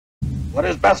What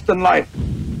is best in life?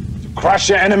 To crush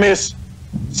your enemies,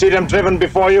 see them driven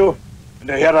before you, and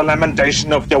to hear the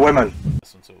lamentation of their women.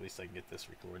 This one, so at least I can get this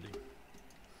recording.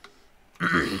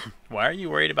 Why are you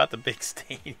worried about the big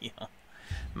stadium?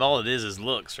 All it is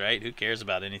looks, right? Who cares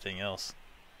about anything else?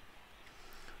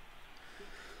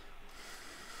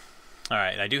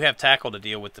 Alright, I do have tackle to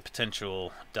deal with the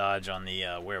potential dodge on the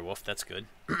werewolf. That's good.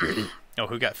 Oh,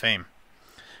 who got fame?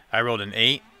 I rolled an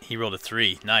 8. He rolled a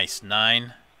 3. Nice.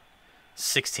 9.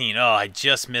 16. Oh, I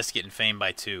just missed getting fame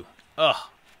by 2. Ugh.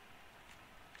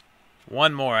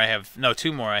 One more I have... No,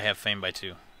 2 more I have fame by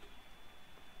 2.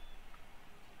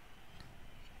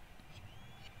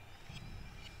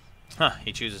 Huh,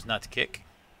 he chooses not to kick.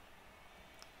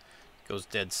 Goes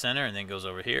dead center and then goes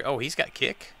over here. Oh, he's got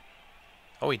kick.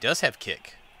 Oh, he does have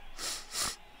kick.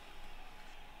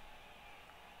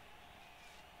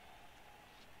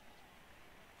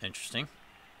 Interesting.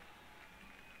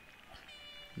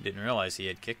 Didn't realize he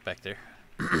had kick back there.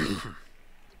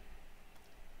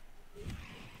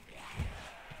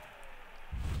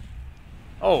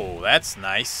 Oh, that's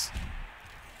nice.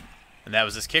 And that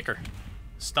was his kicker.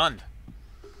 Stunned.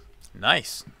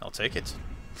 Nice. I'll take it.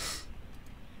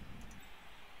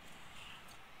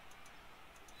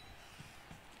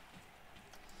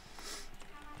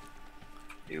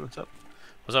 Hey, what's up?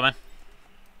 What's up, man?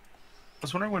 I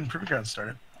was wondering when Privy Ground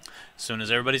started. As soon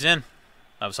as everybody's in.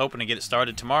 I was hoping to get it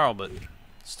started tomorrow, but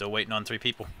still waiting on 3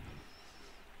 people.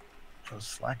 Those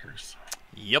slackers.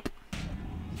 Yep.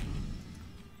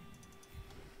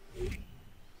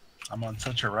 I'm on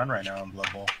such a run right now in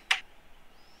Blood Bowl.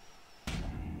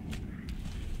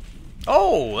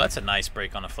 Oh, that's a nice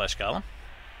break on the flesh column.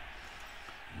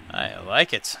 I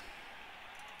like it.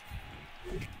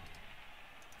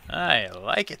 I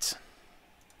like it.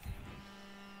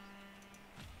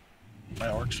 My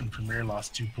Orcs and Premier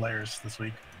lost 2 players this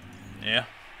week. Yeah.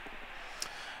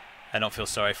 I don't feel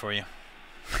sorry for you.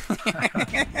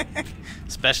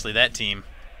 Especially that team.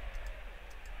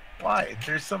 Why?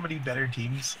 There's so many better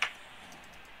teams.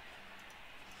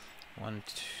 1,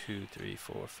 2, 3,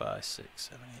 4, 5, 6,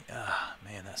 7, 8. Ah,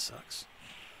 man, that sucks.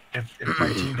 If my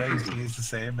team value stays the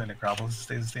same and Acropolis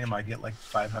stays the same, I get like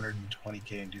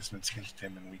 520k inducements against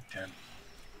him in week 10.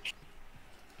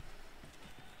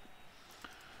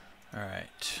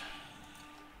 Alright.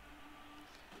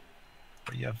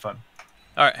 But you have fun.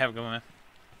 Alright, have a good one, man.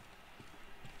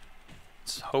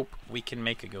 Let's hope we can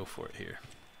make a go for it here.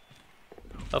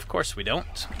 Of course we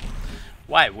don't.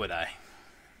 Why would I?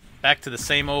 Back to the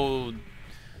same old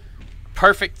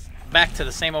perfect, back to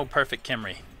the same old perfect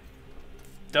Kimry.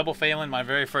 Double failing my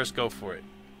very first go for it.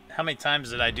 How many times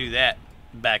did I do that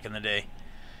back in the day?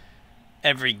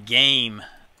 Every game,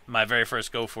 my very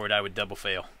first go for it, I would double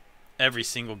fail. Every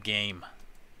single game.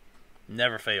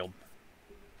 Never failed.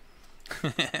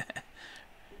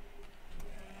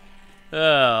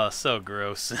 Oh, so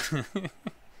gross.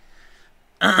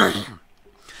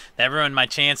 That ruined my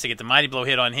chance to get the Mighty Blow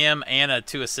hit on him and a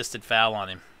 2 assisted foul on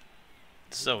him.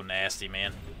 So nasty,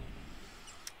 man.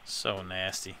 So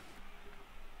nasty.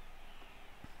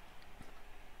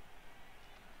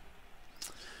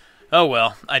 Oh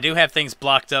well, I do have things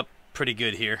blocked up pretty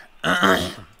good here.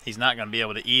 He's not going to be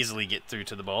able to easily get through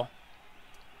to the ball.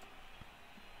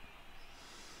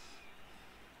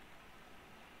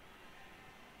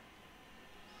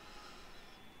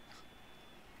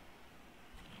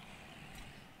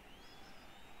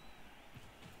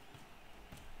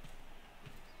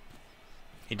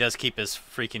 He does keep his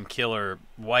freaking killer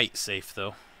white safe,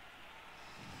 though.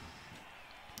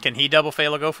 Can he double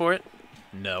fail or go for it?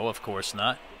 No, of course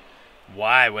not.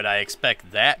 Why would I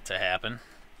expect that to happen?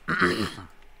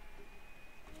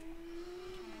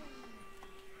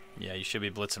 Yeah, you should be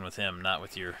blitzing with him, not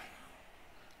with your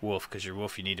wolf, because your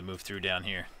wolf you need to move through down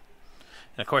here.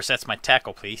 And of course, that's my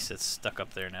tackle piece that's stuck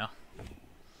up there now.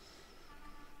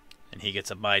 And he gets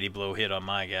a Mighty Blow hit on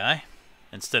my guy,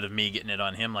 instead of me getting it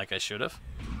on him like I should have.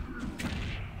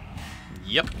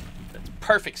 Yep, that's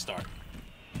perfect start.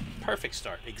 Perfect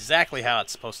start. Exactly how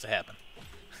it's supposed to happen.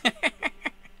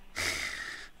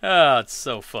 Oh, it's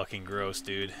so fucking gross,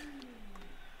 dude.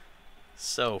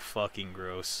 So fucking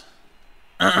gross.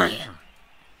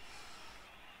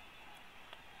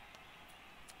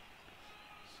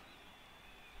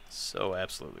 So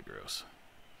absolutely gross.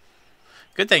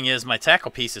 Good thing is my tackle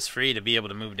piece is free to be able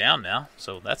to move down now,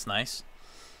 so that's nice.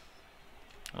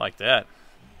 I like that.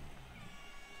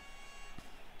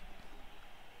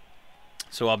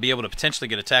 So I'll be able to potentially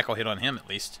get a tackle hit on him at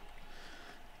least.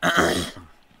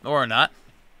 Or not.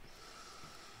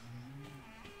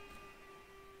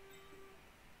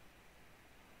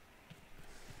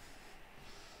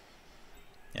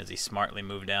 As he smartly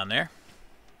moved down there.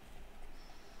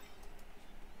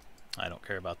 I don't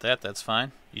care about that. That's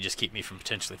fine. You just keep me from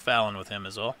potentially fouling with him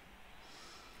is all.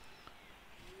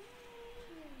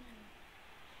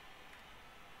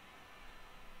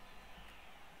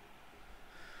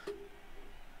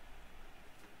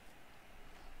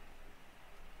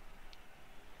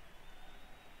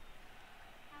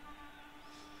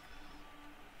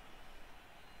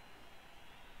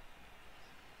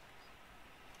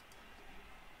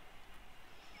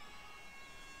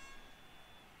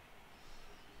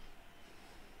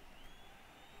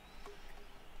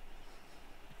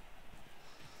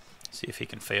 See if he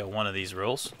can fail one of these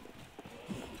rolls.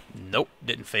 Nope,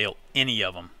 didn't fail any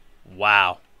of them.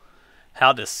 Wow.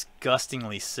 How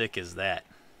disgustingly sick is that?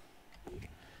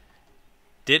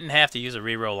 Didn't have to use a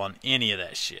reroll on any of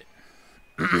that shit.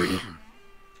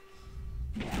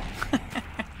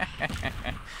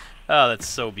 Oh, that's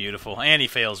so beautiful. And he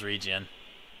fails regen.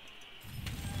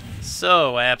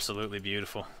 So absolutely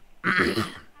beautiful.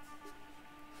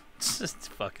 It's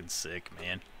just fucking sick,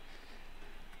 man.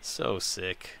 So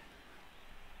sick.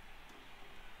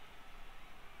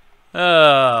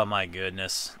 Oh my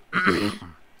goodness.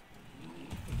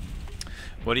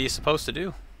 What are you supposed to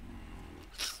do?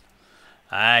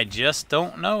 I just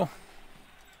don't know.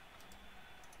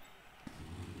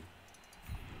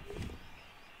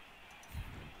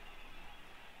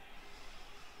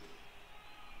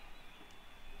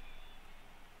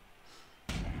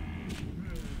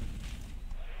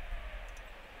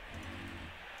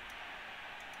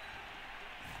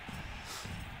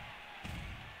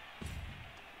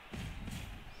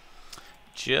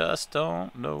 Just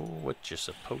don't know what you're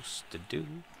supposed to do.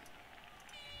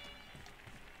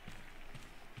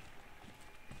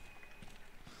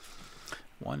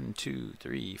 One, two,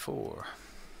 three, four.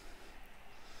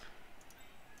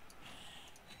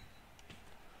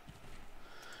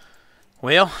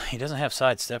 Well, he doesn't have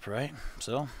sidestep, right?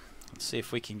 So, let's see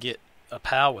if we can get a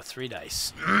POW with 3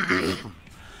 dice.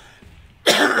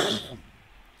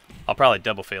 I'll probably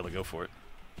double fail to go for it.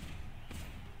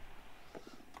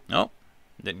 Nope.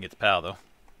 Didn't get the POW, though.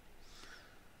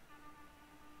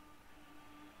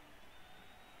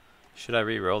 Should I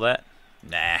re-roll that?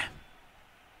 Nah.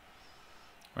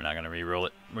 We're not going to re-roll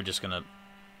it. We're just going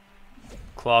to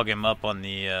clog him up on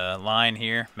the line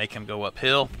here, make him go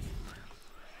uphill,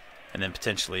 and then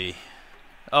potentially...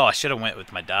 Oh, I should have went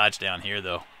with my dodge down here,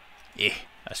 though. Yeah,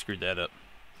 I screwed that up.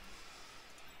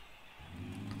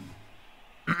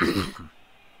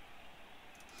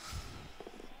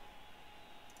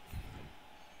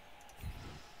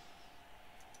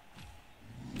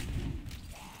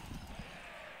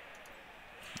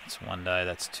 That's 1 die,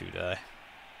 that's 2 die.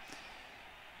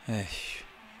 At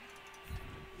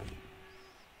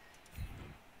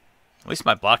least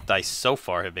my block dice so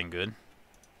far have been good.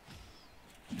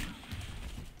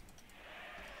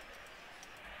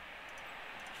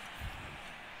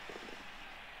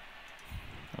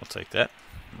 We'll take that.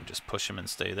 We'll just push him and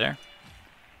stay there.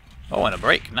 Oh, and a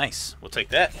break. Nice. We'll take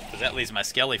that, because that leaves my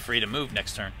Skelly free to move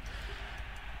next turn.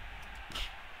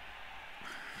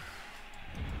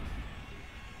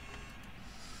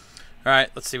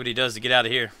 Alright, let's see what he does to get out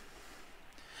of here.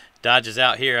 Dodges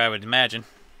out here, I would imagine.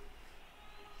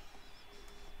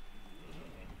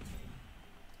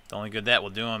 The only good that will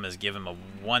do him is give him a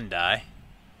 1 die.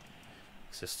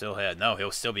 So still had... No, he'll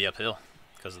still be uphill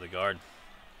because of the guard.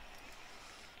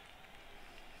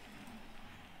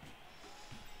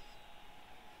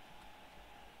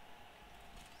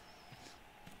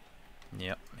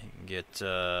 Yep, he can get...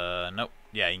 nope.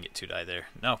 Yeah, he can get 2 die there.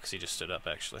 No, because he just stood up,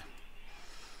 actually.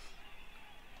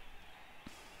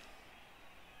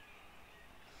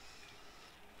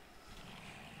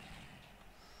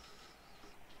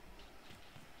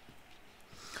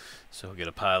 So he'll get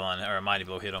a pylon or a mighty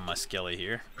blow hit on my Skelly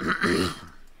here.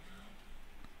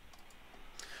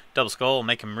 Double skull will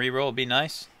make him reroll, be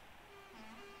nice.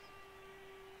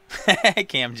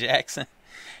 Cam Jackson.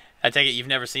 I take it you've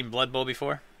never seen Blood Bowl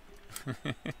before?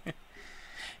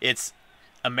 It's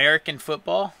American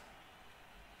football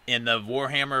in the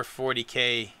Warhammer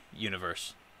 40K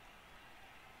universe.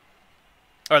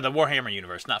 Or the Warhammer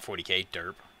universe, not 40K,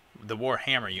 derp. The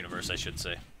Warhammer universe, I should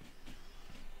say.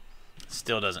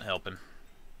 Still doesn't help him.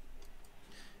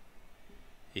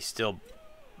 He's still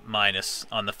minus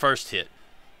on the first hit.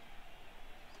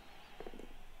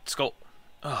 Skull.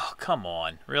 Oh, come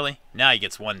on. Really? Now he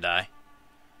gets 1 die.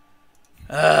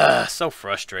 So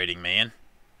frustrating, man.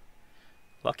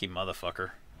 Lucky motherfucker.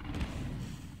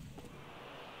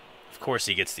 Of course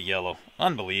he gets the yellow.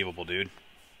 Unbelievable, dude.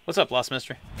 What's up, Lost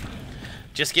Mystery?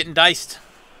 Just getting diced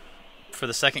for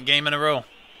the 2nd game in a row.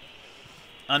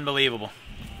 Unbelievable.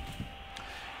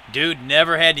 Dude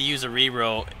never had to use a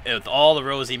reroll with all the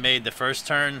rolls he made the first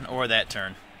turn or that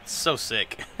turn. It's so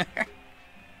sick.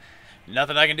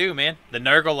 Nothing I can do, man. The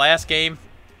Nurgle last game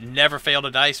never failed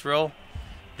a dice roll.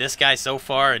 This guy so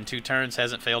far in 2 turns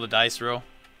hasn't failed a dice roll.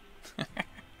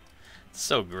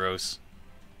 So gross.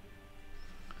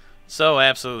 So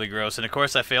absolutely gross. And of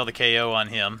course I failed the KO on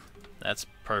him. That's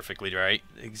perfectly right.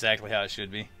 Exactly how it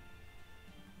should be.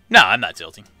 No, I'm not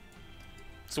tilting.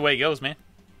 It's the way it goes, man.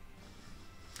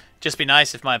 Just be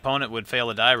nice if my opponent would fail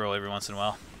a die roll every once in a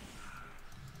while.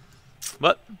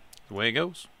 But, the way it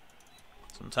goes.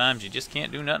 Sometimes you just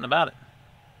can't do nothing about it.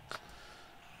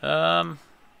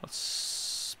 Let's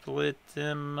split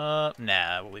them up.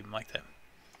 Nah, we'll leave them like that.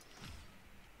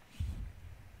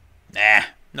 Nah,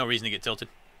 no reason to get tilted.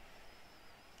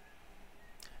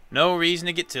 No reason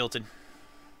to get tilted.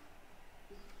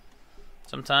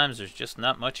 Sometimes there's just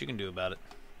not much you can do about it.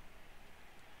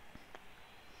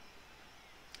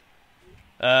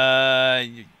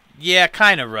 Yeah,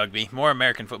 kind of rugby. More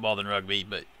American football than rugby,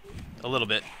 but a little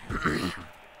bit.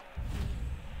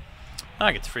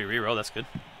 I get the free reroll. That's good.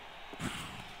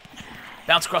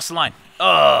 Bounce across the line.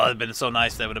 Oh, it'd been so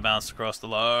nice if that would have bounced across the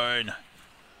line.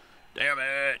 Damn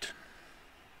it.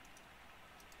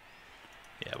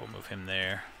 Yeah, we'll move him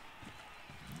there.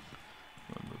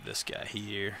 We'll move this guy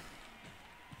here.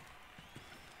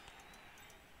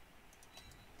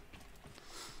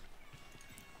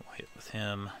 We'll hit with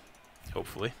him,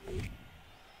 hopefully.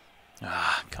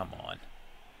 Ah, come on.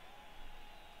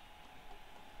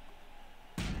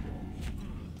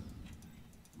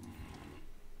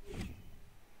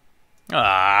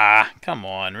 Ah, come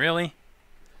on, really?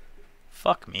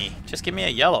 Fuck me. Just give me a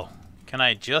yellow. Can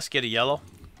I just get a yellow?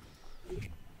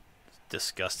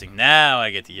 Disgusting. Now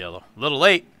I get the yellow. A little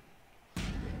late.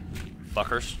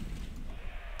 Fuckers.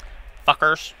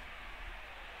 Fuckers.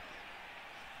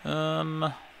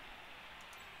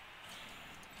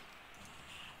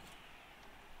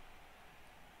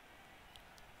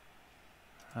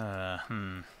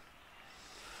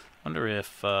 Wonder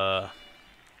if,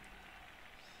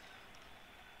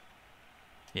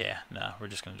 yeah, no, we're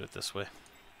just gonna do it this way.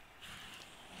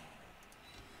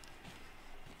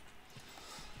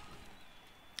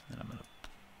 And I'm gonna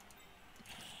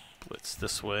blitz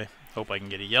this way. Hope I can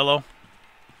get a yellow.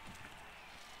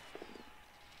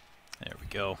 There we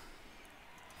go.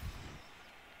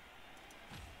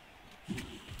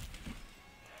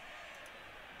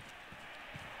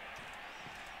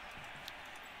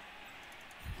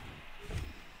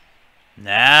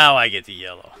 Now I get the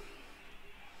yellow.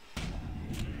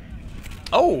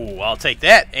 Oh, I'll take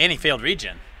that. And he failed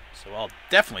regen. So I'll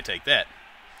definitely take that.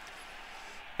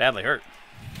 Badly hurt.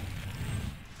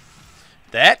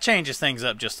 That changes things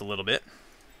up just a little bit.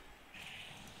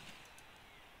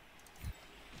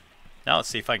 Now let's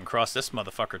see if I can cross this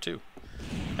motherfucker too.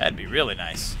 That'd be really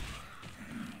nice.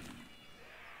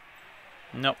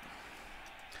 Nope.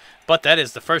 But that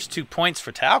is the first 2 points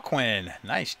for Talquin.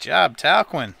 Nice job,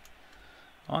 Talquin.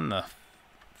 On the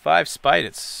 5 spite,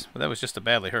 well, that was just a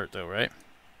badly hurt though, right?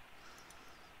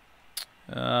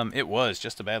 It was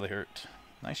just a badly hurt.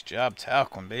 Nice job,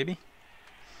 Talquin, baby.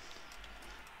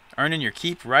 Earning your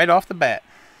keep right off the bat.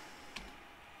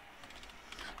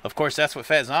 Of course, that's what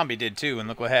Fat Zombie did too, and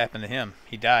look what happened to him.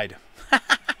 He died.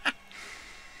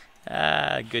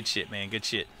 Ah, good shit, man. Good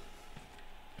shit.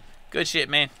 Good shit,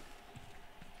 man.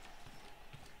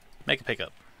 Make a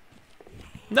pickup.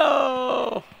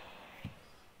 No!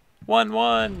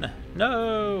 1-1.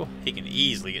 No! He can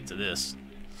easily get to this.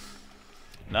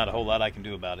 Not a whole lot I can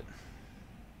do about it.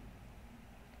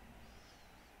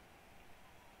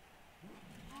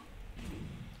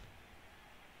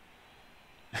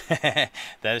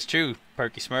 That is true,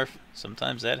 Perky Smurf.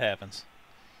 Sometimes that happens.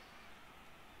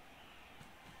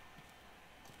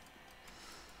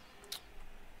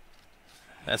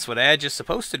 That's what Edge is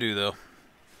supposed to do, though.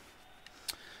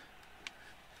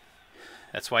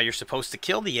 That's why you're supposed to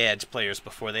kill the Edge players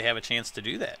before they have a chance to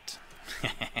do that.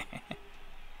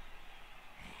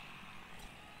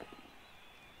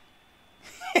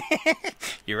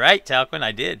 You're right, Talquin.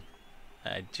 I did.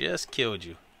 I just killed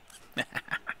you.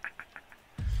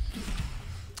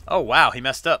 Oh, wow. He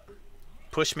messed up.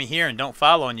 Push me here and don't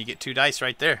follow, and you get 2 dice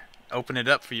right there. Open it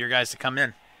up for your guys to come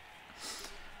in.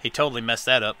 He totally messed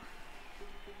that up.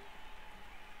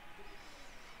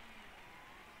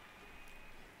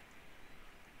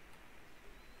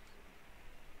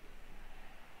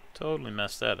 Totally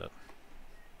messed that up.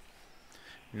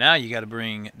 Now you got to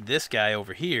bring this guy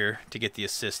over here to get the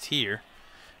assist here.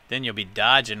 Then you'll be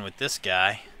dodging with this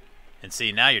guy. And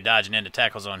see, now you're dodging into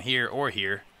tackle zone here or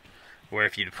here. Where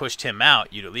if you'd pushed him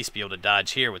out, you'd at least be able to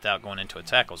dodge here without going into a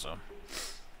tackle zone.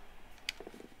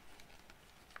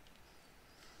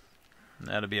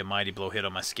 That'll be a mighty blow hit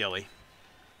on my Skelly.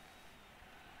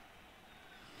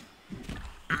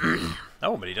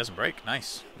 Oh, but he doesn't break.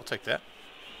 Nice. We'll take that.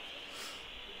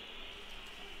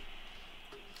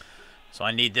 So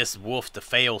I need this wolf to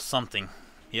fail something.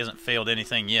 He hasn't failed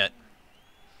anything yet.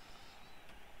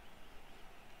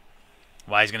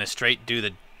 Why, he's going to straight do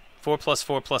the 4+,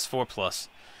 4+, 4+.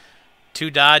 2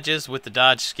 dodges with the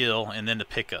dodge skill and then the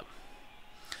pickup.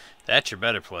 That's your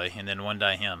better play. And then 1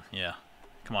 die him. Yeah.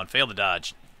 Come on, fail the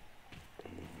dodge.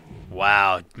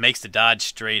 Wow. Makes the dodge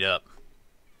straight up.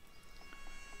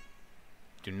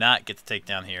 Do not get the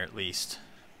takedown here at least.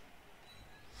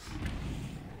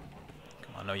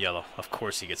 Come on, no yellow. Of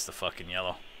course he gets the fucking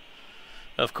yellow.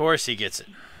 Of course he gets it.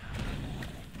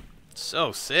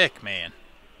 So sick, man.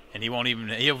 And he won't even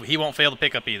he won't fail the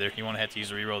pickup either. He won't have to use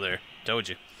a reroll there. Told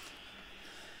you.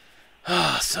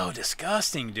 Oh, so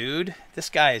disgusting, dude.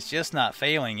 This guy is just not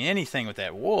failing anything with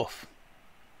that wolf.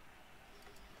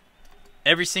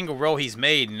 Every single roll he's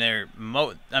made, and there,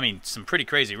 I mean, some pretty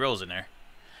crazy rolls in there.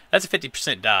 That's a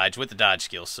 50% dodge with the dodge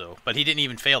skill, so. But he didn't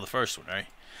even fail the first one, right?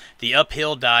 The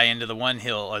uphill die into the 1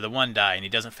 hill, or the 1 die, and he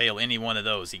doesn't fail any one of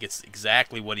those. He gets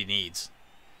exactly what he needs.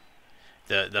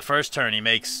 The first turn, he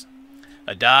makes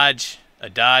a dodge,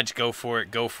 go for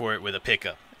it with a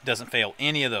pickup. Doesn't fail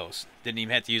any of those. Didn't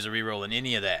even have to use a reroll in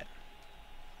any of that.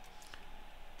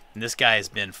 And this guy has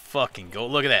been fucking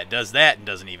gold. Look at that. Does that and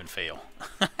doesn't even fail.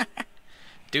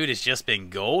 Dude has just been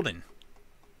golden.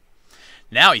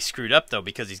 Now he's screwed up, though,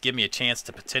 because he's giving me a chance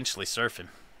to potentially surf him.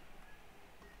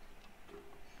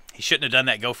 He shouldn't have done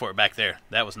that go for it back there.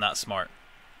 That was not smart.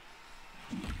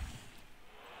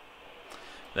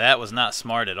 That was not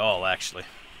smart at all, actually.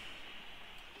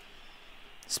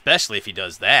 Especially if he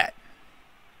does that.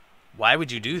 Why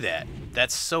would you do that?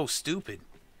 That's so stupid.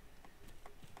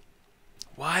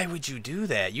 Why would you do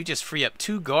that? You just free up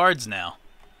 2 guards now.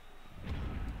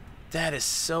 That is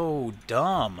so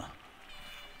dumb.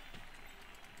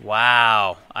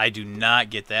 Wow. I do not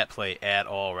get that play at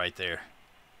all right there.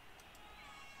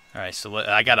 Alright, so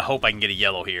I gotta hope I can get a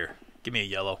yellow here. Give me a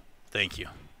yellow. Thank you.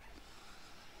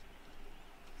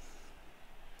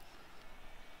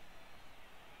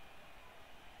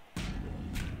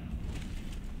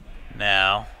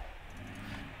 Now,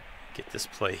 get this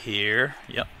play here.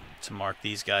 Yep, to mark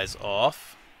these guys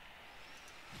off.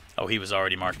 Oh, he was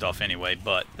already marked off anyway,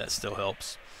 but that still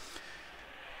helps.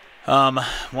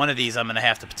 One of these I'm going to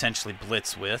have to potentially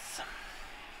blitz with.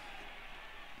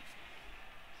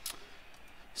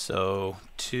 So,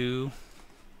 2.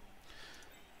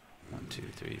 1, 2,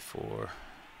 3, 4.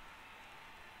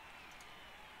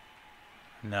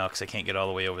 No, because I can't get all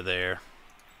the way over there.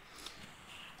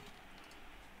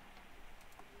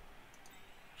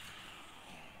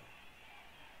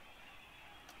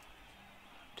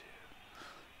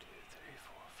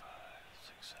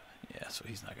 So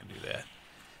he's not going to do that.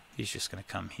 He's just going to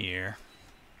come here.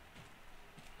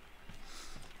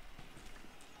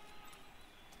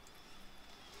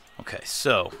 Okay,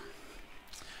 so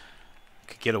I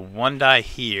could get a 1 die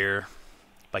here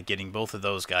by getting both of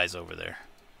those guys over there.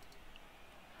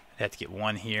 I'd have to get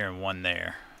 1 here and 1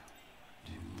 there.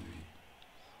 2, 3.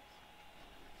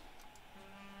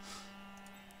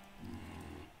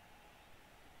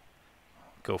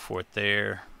 Go for it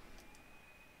there.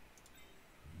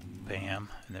 Bam,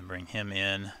 and then bring him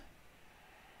in.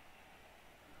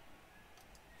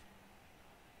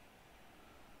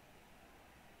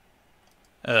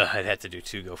 I'd have to do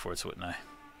 2 go for it, wouldn't I?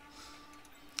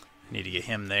 Need to get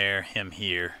him there, him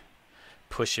here,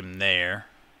 push him there,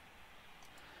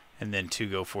 and then 2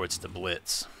 go for it's to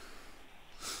blitz.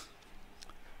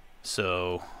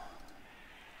 So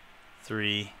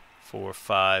 3, 4,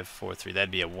 5, 4, 3.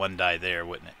 That'd be a 1 die there,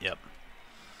 wouldn't it? Yep.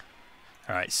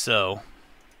 All right, so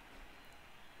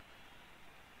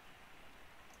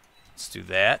let's do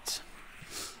that.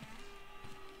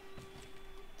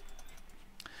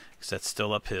 Because that's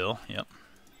still uphill. Yep.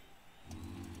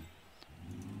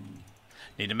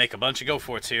 Need to make a bunch of go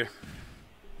for it's here.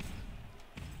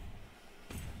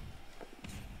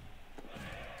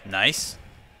 Nice.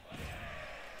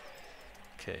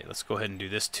 Okay, let's go ahead and do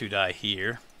this 2 die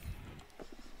here.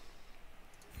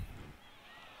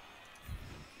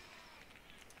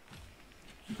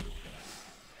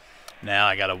 Now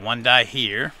I got a 1 die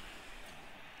here.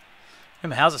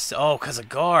 How's it? Oh, because of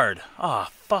guard. Oh,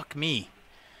 fuck me.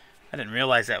 I didn't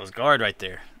realize that was guard right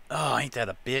there. Oh, ain't that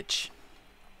a bitch?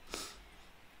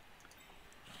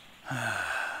 Come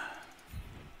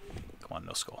on,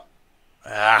 no skull.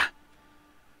 Ah.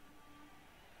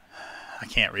 I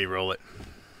can't re-roll it.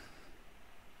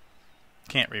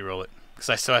 Can't re-roll it. Because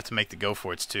I still have to make the go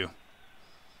for it's too.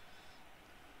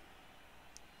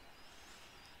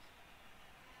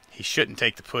 He shouldn't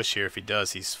take the push here. If he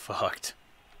does, he's fucked.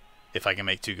 If I can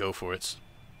make 2 go for it.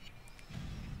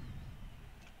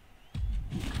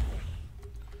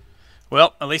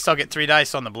 Well, at least I'll get 3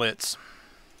 dice on the blitz.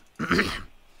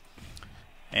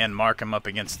 And mark him up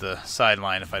against the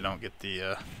sideline if I don't get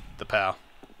the POW.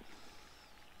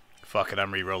 Fuck it,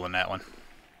 I'm re-rolling that one.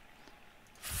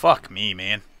 Fuck me,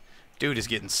 man. Dude is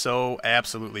getting so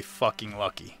absolutely fucking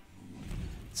lucky.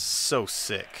 So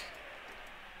sick.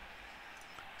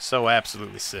 So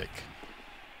absolutely sick.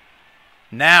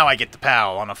 Now I get the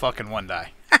POW on a fucking 1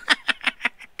 die.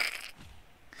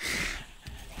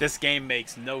 This game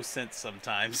makes no sense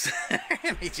sometimes.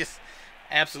 It just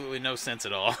absolutely no sense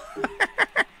at all.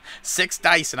 6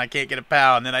 dice and I can't get a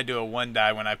POW, and then I do a 1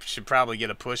 die when I should probably get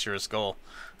a push or a skull.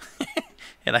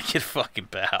 And I get a fucking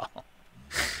POW.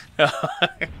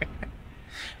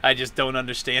 I just don't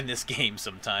understand this game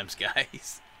sometimes,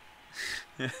 guys.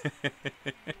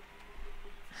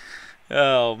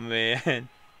 Oh, man.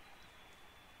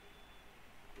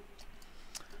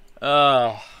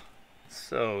 Oh,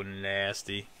 so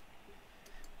nasty.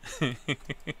 It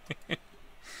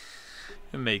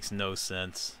makes no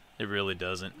sense. It really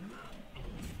doesn't.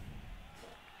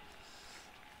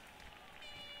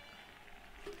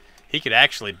 He could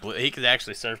actually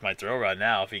surf my throw rod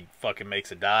now if he fucking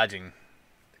makes a dodge and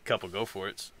a couple go for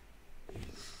it's.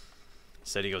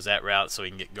 Said he goes that route so he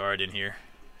can get guard in here.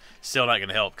 Still not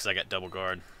gonna help because I got double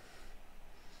guard.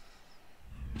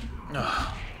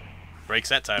 Oh. Breaks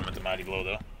that time with the mighty blow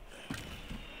though.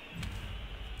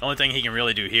 The only thing he can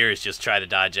really do here is just try to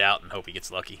dodge out and hope he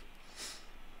gets lucky.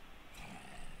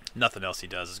 Nothing else he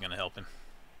does is gonna help him.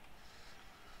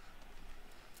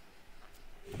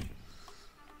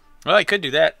 Well, I could do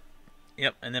that.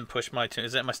 Yep, and then push my...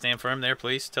 Is that my stand firm there,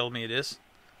 please? Tell me it is.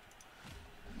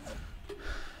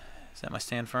 Is that my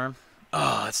stand firm?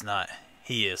 Oh, it's not.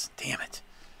 He is. Damn it.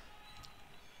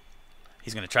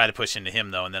 He's going to try to push into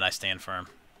him, though, and then I stand firm.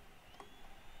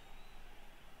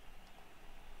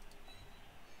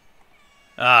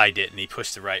 Ah, I didn't. He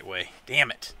pushed the right way.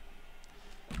 Damn it.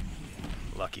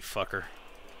 Lucky fucker.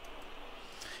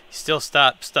 He's still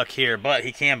stuck here, but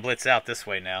he can blitz out this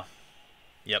way now.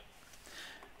 Yep.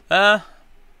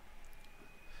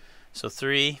 So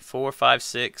 3, 4, 5,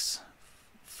 6,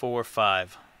 4,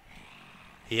 5.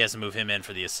 He has to move him in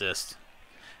for the assist.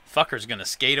 Fucker's gonna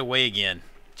skate away again.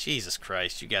 Jesus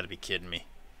Christ, you gotta be kidding me.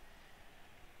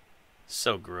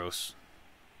 So gross.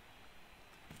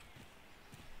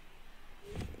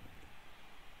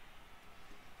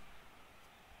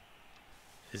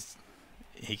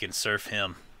 He can surf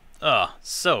him. Oh,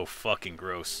 so fucking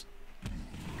gross.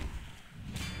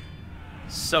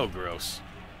 So gross.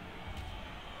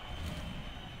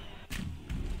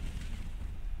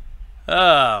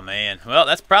 Oh, man. Well,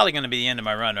 that's probably going to be the end of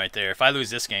my run right there. If I lose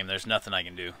this game, there's nothing I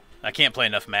can do. I can't play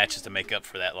enough matches to make up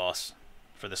for that loss.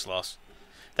 For this loss.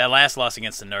 That last loss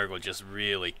against the Nergal just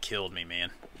really killed me,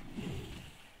 man.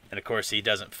 And, of course, he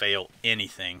doesn't fail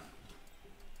anything.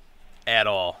 At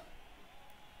all.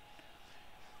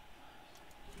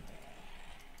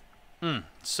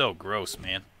 So gross,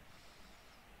 man.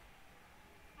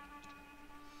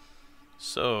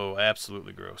 So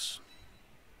absolutely gross.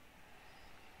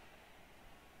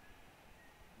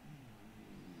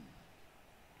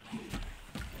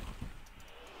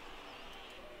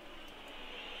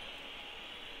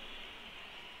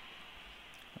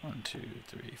 One, 2,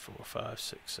 3, 4, 5,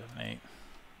 6, 7,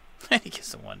 8. He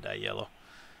gets the 1 die yellow.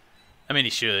 I mean, he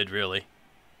should really.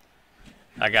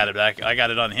 I got it back. I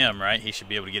got it on him, right? He should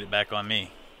be able to get it back on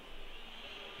me.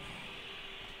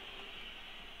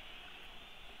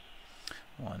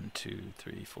 One, 2,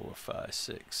 3, 4, 5,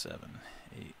 6, 7,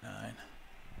 8, 9.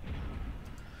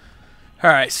 All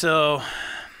right, so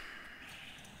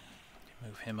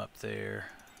move him up there.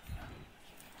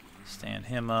 Stand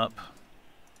him up.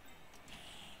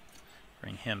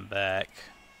 Bring him back.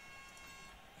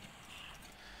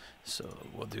 So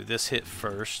we'll do this hit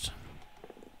first.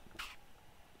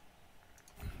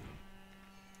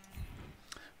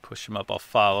 Push him up, I'll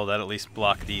follow. That'll at least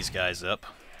block these guys up.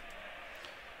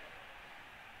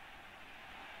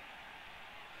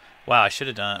 Wow, I should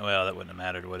have done... Well, that wouldn't have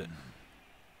mattered, would it?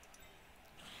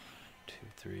 2,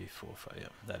 3, 4, 5...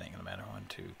 Yep, that ain't gonna matter. 1,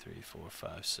 2, 3, 4,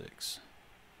 5, 6.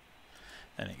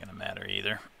 That ain't gonna matter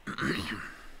either.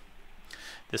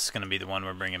 This is gonna be the one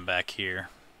we're bringing back here.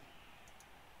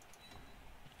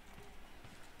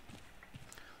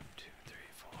 2, 3,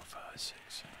 4, 5, 6,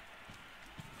 7.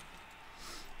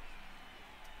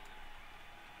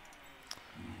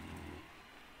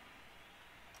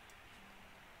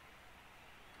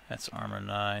 That's armor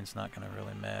 9, it's not going to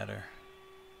really matter.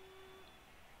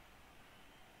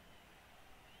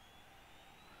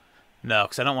 No,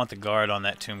 because I don't want the guard on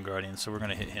that Tomb Guardian, so we're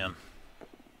going to hit him.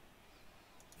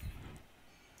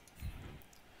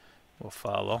 We'll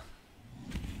follow.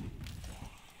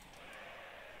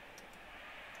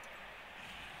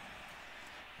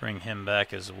 Bring him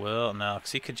back as well. Now,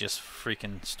 because he could just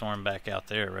freaking storm back out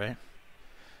there, right?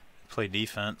 Play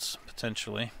defense,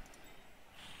 potentially.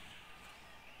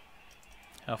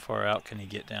 How far out can he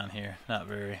get down here? Not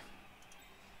very.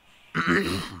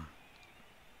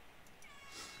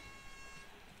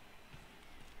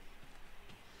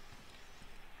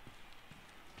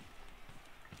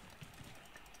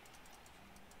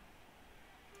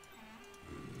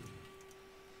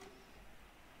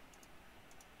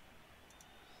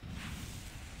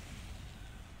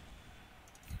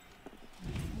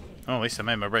 Oh, at least I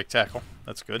made my break tackle.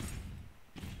 That's good.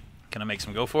 Can I make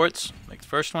some go for it? Make the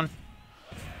first one.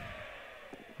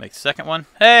 Make the second one.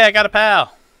 Hey, I got a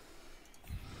pal.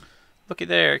 Looky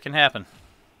there, it can happen.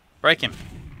 Break him.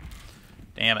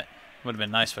 Damn it. Would have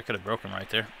been nice if I could have broke him right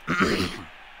there.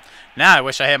 Now I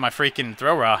wish I had my freaking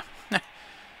throw raw.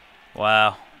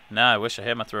 Wow. Now I wish I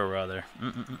had my throw raw there.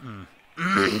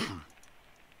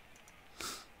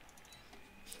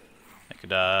 Make a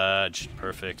dodge.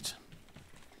 Perfect.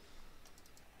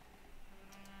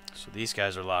 So these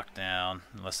guys are locked down,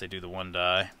 unless they do the one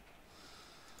die.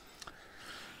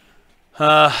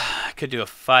 I could do a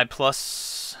 5+,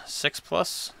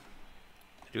 6+.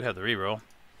 I do have the reroll.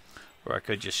 Or I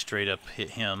could just straight up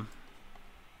hit him.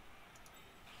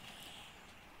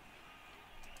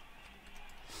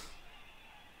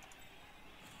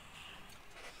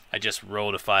 I just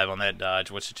rolled a 5 on that dodge.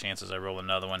 What's the chances I roll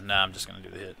another one? Nah, I'm just going to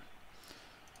do the hit.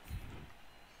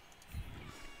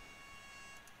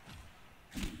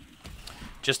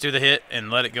 Just do the hit and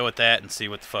let it go at that and see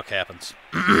what the fuck happens.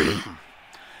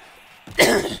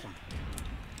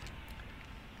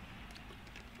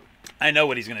 I know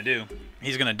what he's going to do.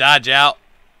 He's going to dodge out,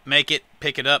 make it,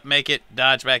 pick it up, make it,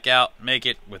 dodge back out, make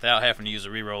it without having to use a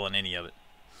reroll on any of it.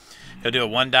 He'll do a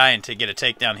 1 die and get a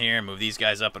takedown here and move these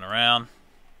guys up and around.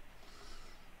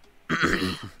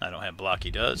 I don't have block,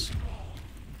 he does.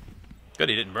 Good,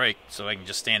 he didn't break, so I can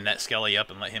just stand that Skelly up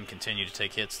and let him continue to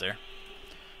take hits there.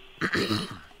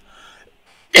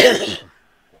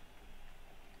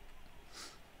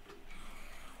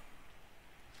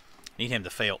 Need him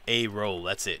to fail a roll.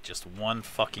 That's it. Just one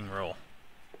fucking roll.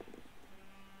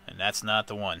 And that's not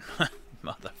the one.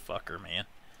 Motherfucker, man.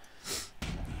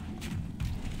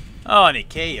 Oh, and he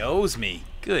KOs me.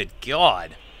 Good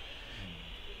God.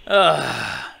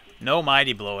 No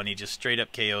mighty blow, and he just straight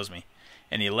up KOs me.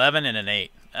 An 11 and an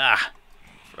 8. Ah,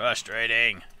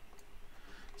 frustrating.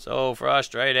 So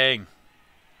frustrating.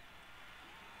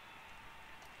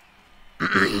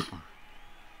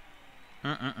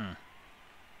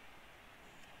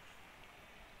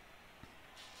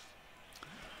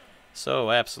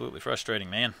 So absolutely frustrating,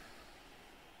 man.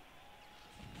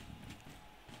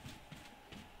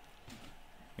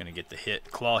 Gonna get the hit,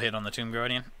 claw hit on the Tomb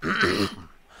Guardian.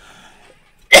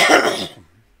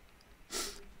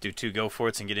 Do 2 go for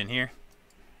it and get in here.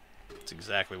 That's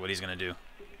exactly what he's gonna do.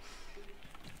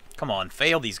 Come on,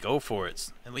 fail these go for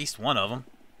it. At least one of them.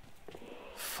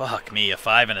 Fuck me, a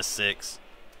 5 and a 6.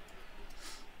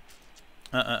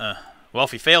 Well,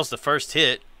 if he fails the first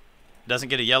hit, doesn't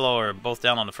get a yellow or both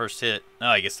down on the first hit.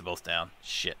 No, he gets them both down.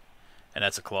 Shit. And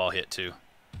that's a claw hit too.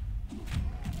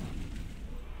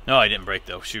 No, I didn't break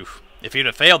though. Shoo. If he'd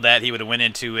have failed that, he would have went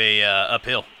into a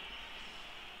uphill.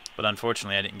 But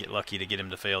unfortunately, I didn't get lucky to get him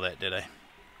to fail that, did I?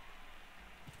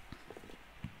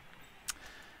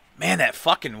 Man, that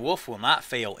fucking wolf will not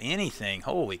fail anything.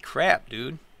 Holy crap,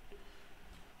 dude.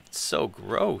 It's so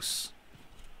gross.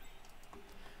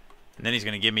 And then he's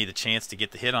going to give me the chance to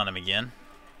get the hit on him again.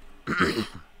 The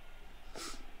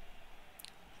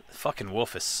fucking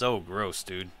wolf is so gross,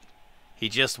 dude. He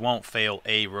just won't fail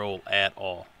a roll at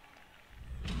all.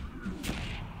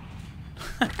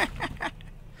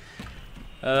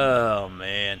 Oh,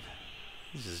 man.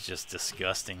 This is just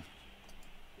disgusting.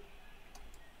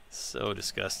 So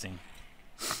disgusting.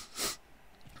 The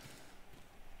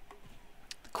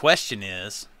question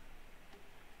is...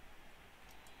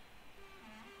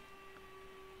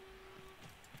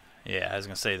 Yeah, I was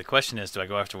going to say, the question is, do I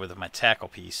go after with my tackle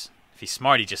piece? If he's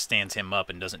smart, he just stands him up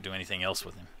and doesn't do anything else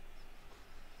with him.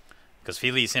 Because if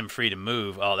he leaves him free to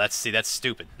move, oh, that's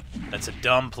stupid. That's a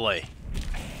dumb play.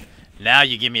 Now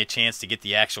you give me a chance to get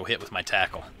the actual hit with my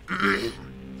tackle.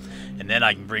 And then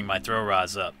I can bring my throw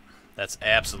rods up. That's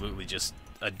absolutely just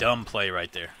a dumb play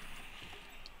right there.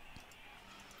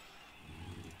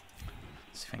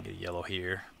 Let's see if I can get a yellow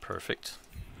here. Perfect.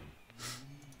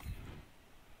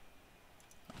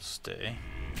 Stay.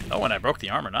 Oh, and I broke the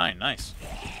armor 9. Nice.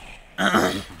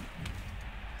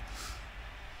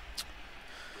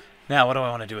 Now, what do I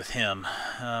want to do with him?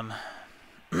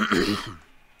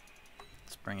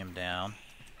 Let's bring him down.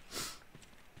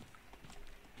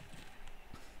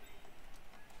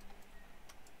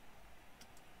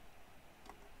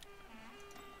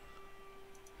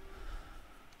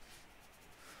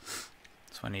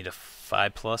 So I need a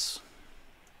 5+.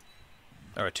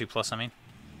 Or a 2+, I mean.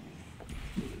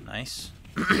 Nice.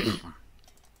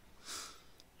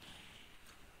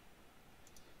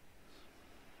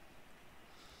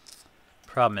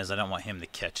 Problem is, I don't want him to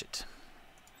catch it.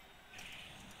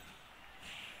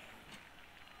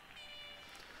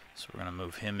 So we're going to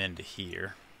move him into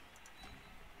here.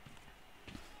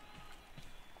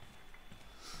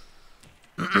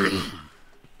 Oh,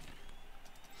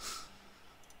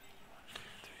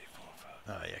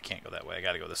 yeah, I can't go that way. I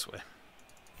got to go this way.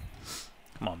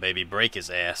 Come on, baby. Break his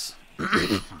ass.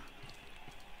 Give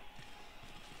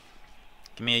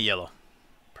me a yellow.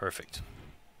 Perfect.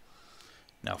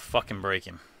 Now fucking break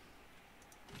him.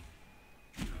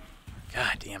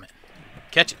 God damn it.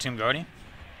 Catch it, Tomb Guardian.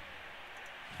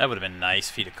 That would have been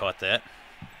nice if he'd have caught that.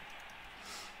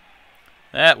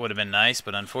 That would have been nice,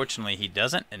 but unfortunately he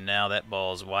doesn't, and now that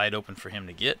ball is wide open for him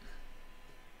to get.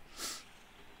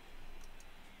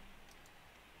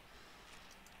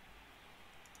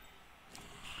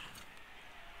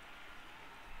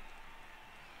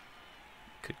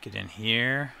 Could get in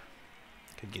here.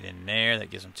 Could get in there. That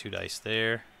gives him 2 dice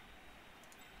there.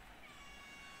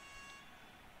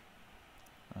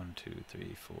 1, 2,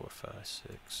 3, 4, 5,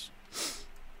 6.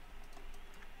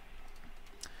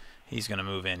 He's going to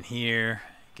move in here.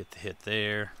 Get the hit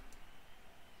there.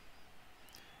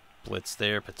 Blitz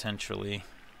there, potentially.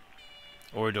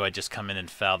 Or do I just come in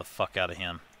and foul the fuck out of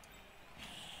him?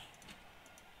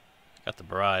 Got the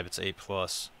bribe. It's A+.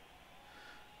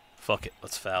 Fuck it.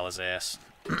 Let's foul his ass.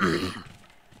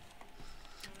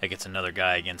 That gets another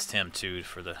guy against him too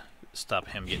for the stop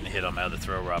him getting a hit on my other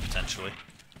throw rod potentially.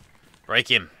 Break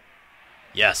him.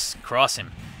 Yes, cross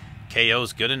him.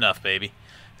 KO's good enough, baby.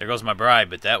 There goes my bribe,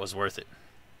 but that was worth it.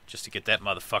 Just to get that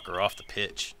motherfucker off the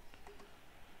pitch.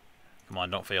 Come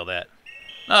on, don't fail that.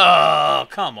 Oh,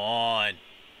 come on.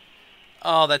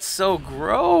 Oh, that's so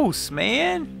gross,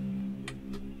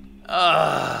 man.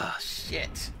 Ah,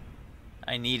 shit.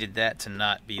 I needed that to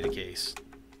not be the case.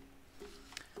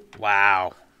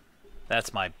 Wow.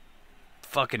 That's my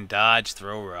fucking dodge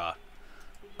throw raw.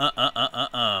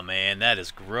 Man, that is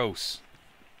gross.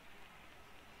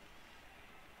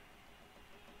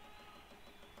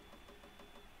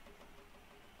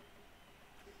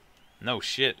 No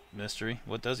shit, Mystery.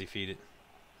 What does he feed it?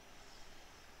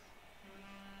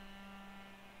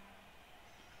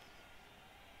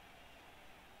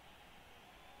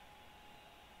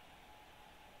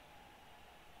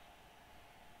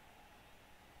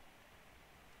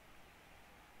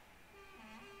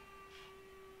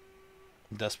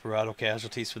 Desperado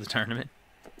casualties for the tournament.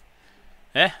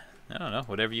 I don't know.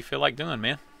 Whatever you feel like doing,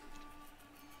 man.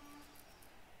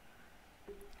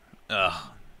 Ugh.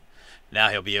 Now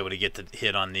he'll be able to get the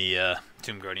hit on the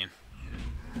Tomb Guardian.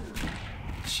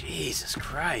 Jesus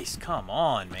Christ. Come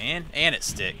on, man. And it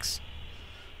sticks.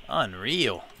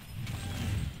 Unreal.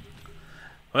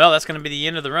 Well, that's going to be the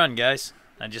end of the run, guys.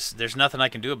 There's nothing I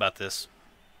can do about this.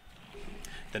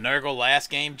 The Nurgle last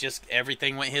game, just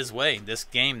everything went his way. This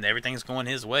game, everything's going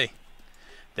his way.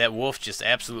 That wolf just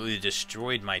absolutely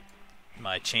destroyed my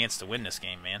chance to win this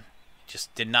game, man.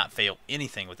 Just did not fail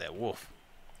anything with that wolf.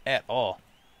 At all.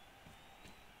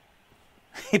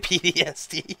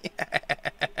 PTSD.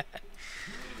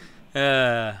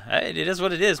 It is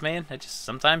what it is, man.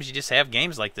 Sometimes you just have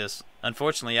games like this.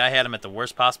 Unfortunately, I had them at the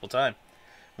worst possible time.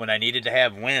 When I needed to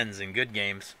have wins in good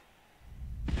games.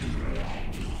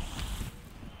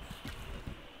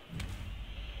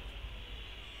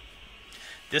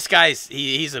 This guy's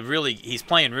he's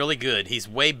playing really good. He's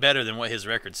way better than what his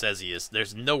record says he is.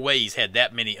 There's no way he's had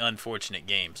that many unfortunate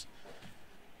games.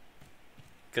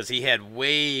 Because he had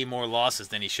way more losses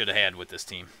than he should have had with this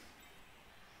team.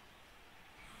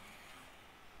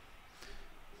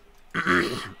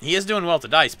 He is doing well to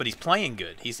dice, but he's playing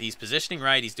good. He's positioning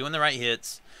right. He's doing the right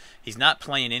hits. He's not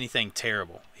playing anything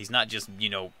terrible. He's not just,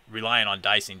 relying on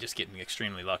dicing, just getting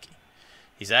extremely lucky.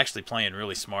 He's actually playing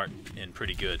really smart and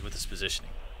pretty good with his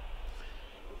positioning.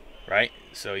 Right?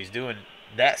 So he's doing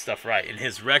that stuff right. And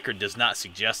his record does not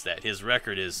suggest that. His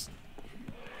record is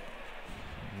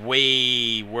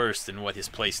way worse than what his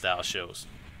play style shows.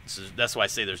 That's why I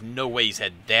say there's no way he's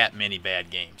had that many bad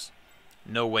games.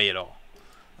 No way at all.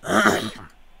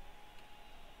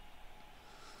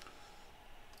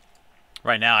 Right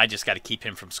Right now, I just got to keep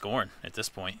him from scoring at this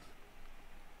point.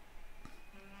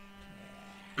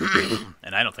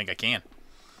 And I don't think I can.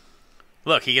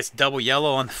 Look, he gets double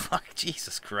yellow on the fuck.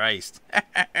 Jesus Christ.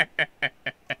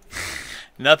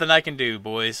 Nothing I can do,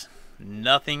 boys.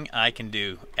 Nothing I can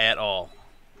do at all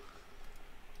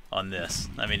on this.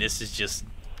 I mean, this is just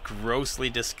grossly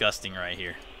disgusting right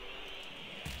here.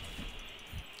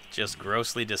 Just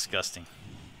grossly disgusting.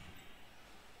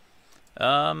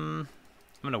 I'm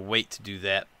going to wait to do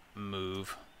that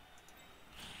move.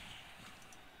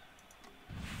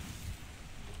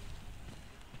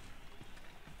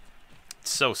 It's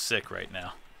so sick right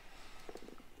now.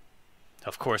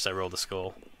 Of course I rolled a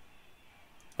skull.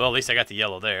 Well, at least I got the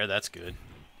yellow there. That's good.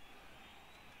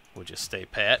 We'll just stay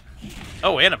pat.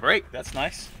 Oh, and a break. That's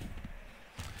nice.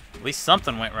 At least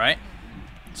something went right.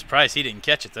 Surprised he didn't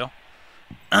catch it, though.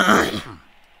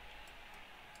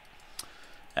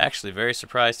 Actually, very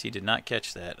surprised he did not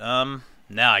catch that.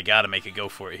 Now I gotta make a go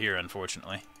for it here,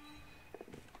 unfortunately.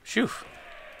 Shoo.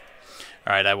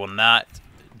 Alright, I will not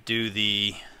do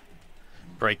the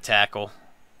break tackle.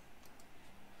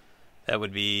 That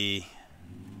would be...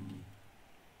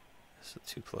 So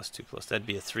 2 plus 2 plus. That'd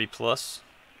be a 3 plus.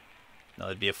 No,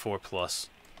 that'd be a 4 plus.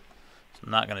 So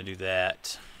I'm not gonna do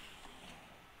that.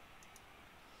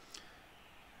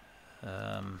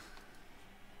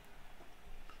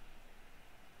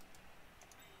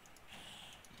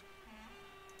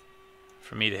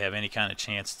 For me to have any kind of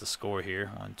chance to score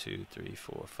here. 1, 2, 3,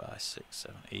 4, 5, 6,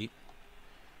 7, 8.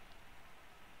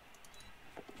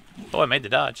 Oh, I made the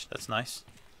dodge. That's nice.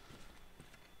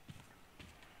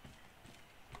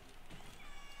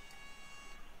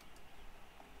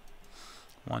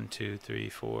 One, 2, 3,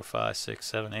 4, 5, 6,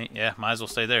 7, 8. Yeah, might as well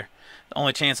stay there. The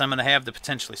only chance I'm going to have to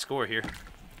potentially score here.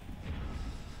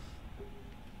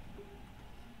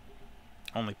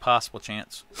 Only possible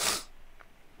chance.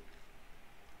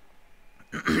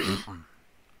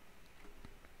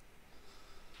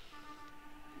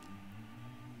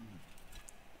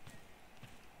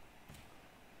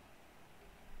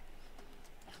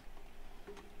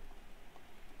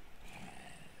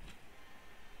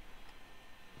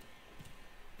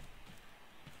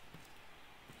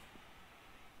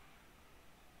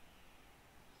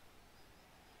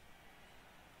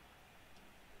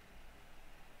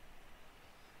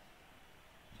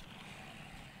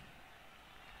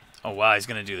 Oh, wow, he's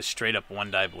going to do the straight-up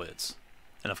one-die blitz.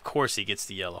 And, of course, he gets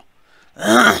the yellow.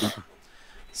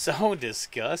 So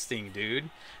disgusting,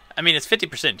 dude. I mean, it's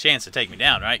 50% chance to take me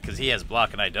down, right? Because he has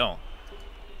block and I don't.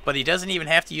 But he doesn't even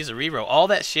have to use a reroll. All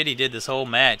that shit he did this whole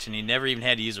match, and he never even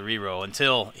had to use a reroll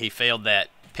until he failed that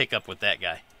pickup with that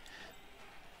guy.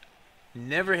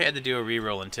 Never had to do a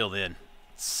reroll until then.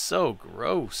 It's so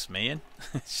gross, man.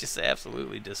 It's just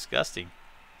absolutely disgusting.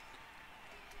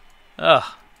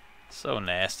 Ugh. So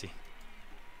nasty.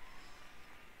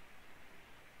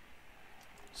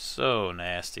 So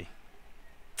nasty.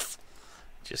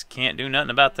 Just can't do nothing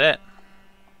about that.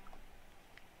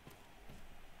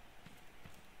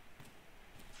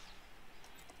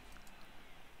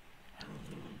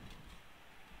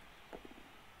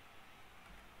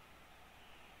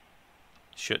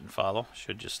 Shouldn't follow.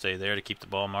 Should just stay there to keep the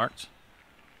ball marked.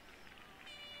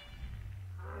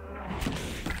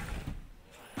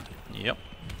 Yep.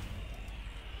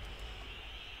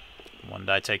 One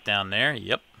die takedown there.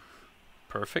 Yep.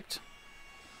 Perfect.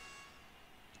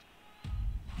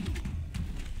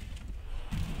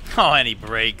 Oh, and he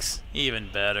breaks. Even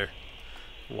better.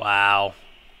 Wow.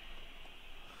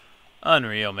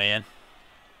 Unreal, man.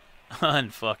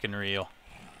 Unfucking real.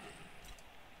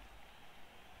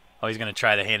 Oh, he's going to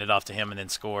try to hand it off to him and then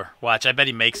score. Watch, I bet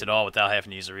he makes it all without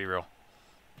having to use a reroll.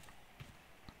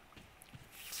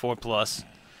 4 plus.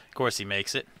 Of course he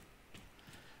makes it.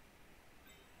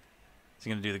 Is he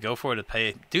going to do the go for it to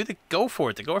pay? Do the go for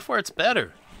it. The go for it's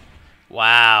better.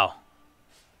 Wow.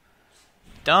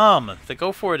 Dumb. The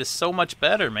go for it is so much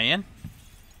better, man.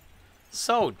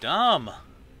 So dumb.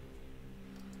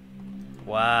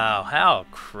 Wow. How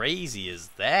crazy is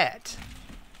that?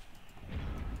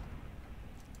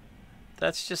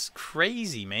 That's just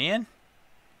crazy, man.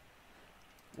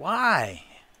 Why?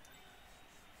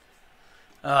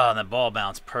 Oh, and the ball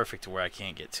bounced perfect to where I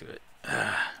can't get to it.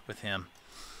 With him.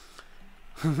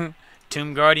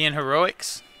 Tomb Guardian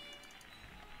Heroics.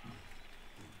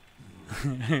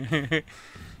 I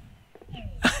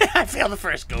failed the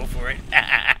first go for it.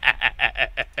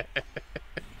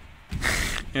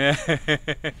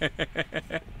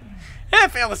 I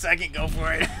failed the second go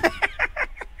for it.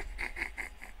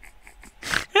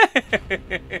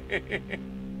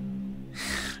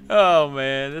 Oh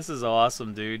man, this is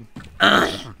awesome, dude.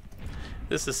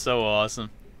 This is so awesome.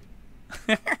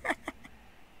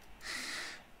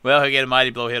 Well, he'll get a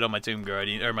mighty blow hit on my Tomb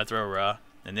Guardian, or my Throw Raw,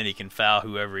 and then he can foul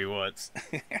whoever he wants.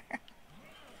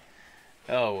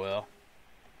 Oh, well.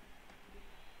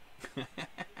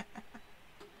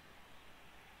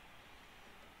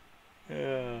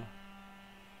 Yeah.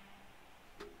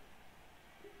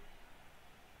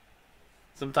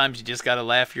 Sometimes you just gotta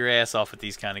laugh your ass off with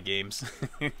these kind of games.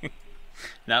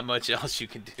 Not much else you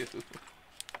can do.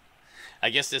 I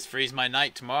guess this frees my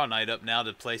night tomorrow night up now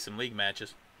to play some league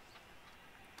matches.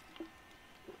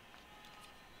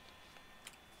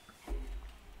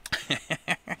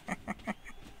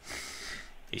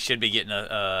 He should be getting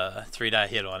a 3-die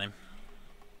hit on him.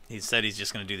 He said he's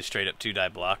just going to do the straight up 2-die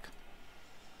block.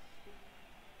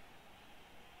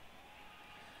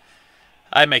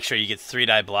 I make sure you get the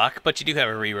 3-die block, but you do have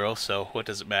a reroll, so what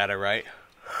does it matter, right?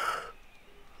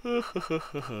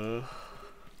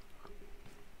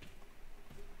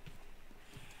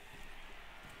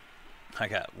 I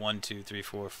got 1, 2, 3,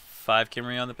 4, 5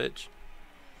 Kimry on the pitch.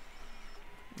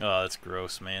 Oh, that's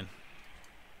gross, man.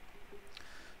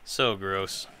 So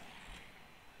gross.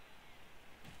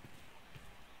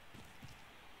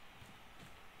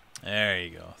 There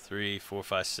you go. 3, 4,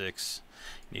 5, 6.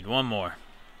 Need one more.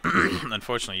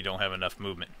 Unfortunately, you don't have enough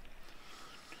movement.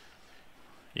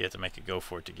 You have to make a go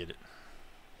for it to get it.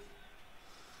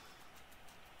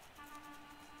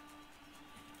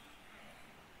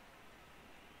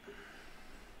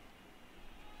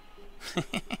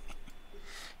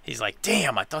 He's like,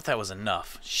 damn, I thought that was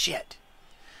enough. Shit.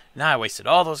 Now I wasted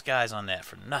all those guys on that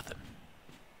for nothing.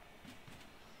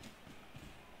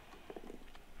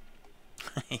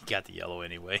 He got the yellow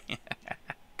anyway.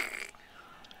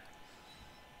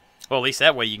 Well, at least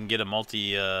that way you can get a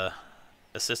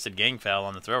multi-assisted gang foul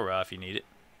on the throw raw if you need it.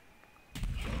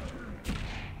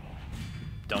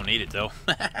 Don't need it, though.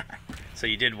 So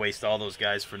you did waste all those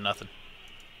guys for nothing.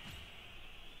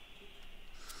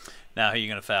 Now, who are you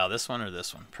going to foul? This one or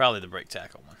this one? Probably the break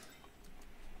tackle one.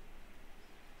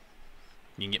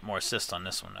 You can get more assists on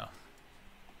this one, though.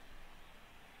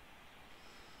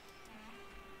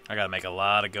 I got to make a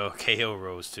lot of KO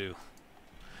rows, too.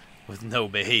 With no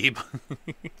babe.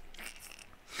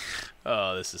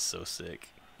 Oh, this is so sick.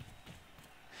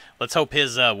 Let's hope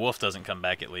his wolf doesn't come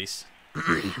back at least.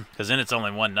 Because then it's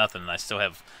only 1-0 and I still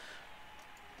have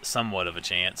somewhat of a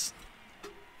chance.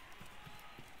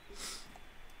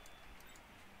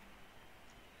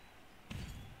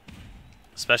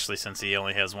 Especially since he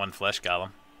only has 1 flesh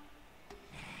golem.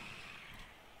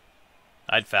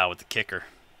 I'd foul with the kicker.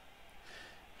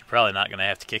 You're probably not going to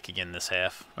have to kick again this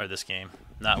half, or this game.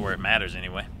 Not where it matters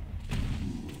anyway.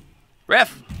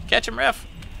 Ref! Catch him, ref!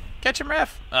 Catch him,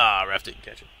 ref! Ah, ref didn't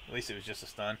catch him. At least it was just a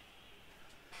stun.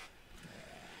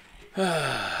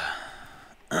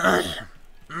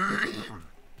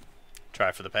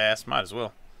 Try for the pass. Might as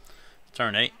well.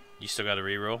 Turn 8. You still got to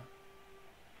reroll.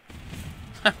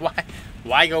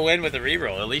 Why go in with a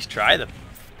reroll? At least try the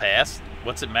pass.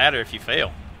 What's it matter if you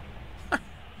fail?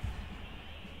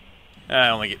 I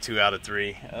only get 2 out of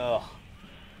 3. Oh,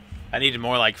 I needed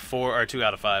more like 4 or 2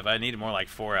 out of 5. I needed more like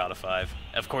 4 out of 5.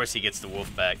 Of course, he gets the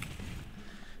wolf back.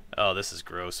 Oh, this is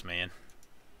gross, man.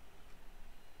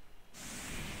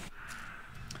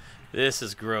 This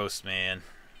is gross, man.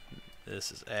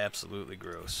 This is absolutely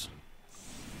gross.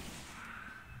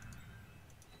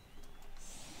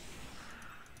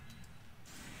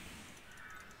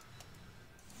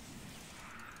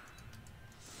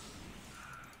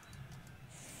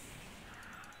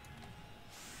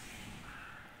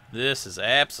 This is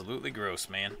absolutely gross,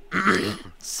 man.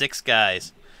 6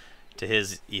 guys to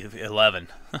his 11.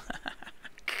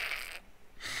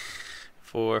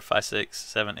 4, 5, 6,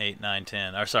 7, 8, 9,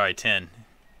 10. Or sorry, 10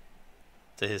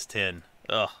 to his 10.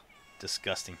 Ugh,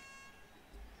 disgusting.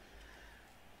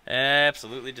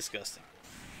 Absolutely disgusting.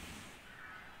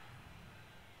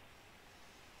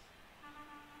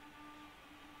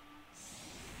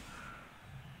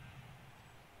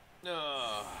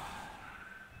 Ugh.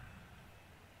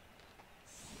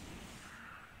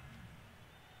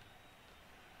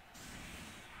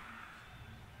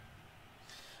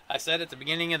 I said at the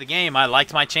beginning of the game I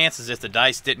liked my chances if the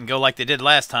dice didn't go like they did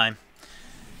last time.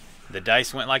 The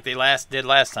dice went like they did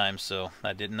last time, so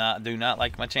I do not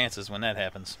like my chances when that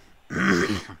happens.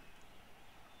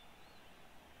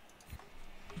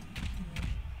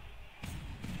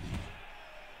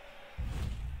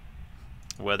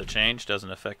 Weather change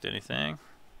doesn't affect anything.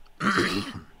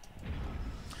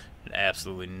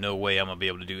 Absolutely no way I'm going to be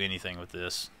able to do anything with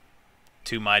this.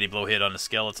 2 mighty blow hit on the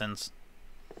skeletons.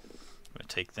 I'm going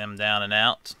to take them down and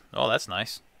out. Oh, that's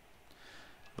nice.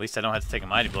 At least I don't have to take a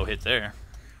mighty blow hit there.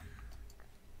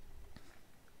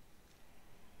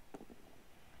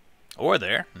 Or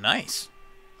there. Nice.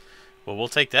 Well, we'll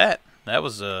take that. That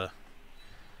was a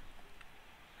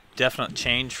definite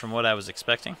change from what I was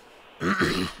expecting.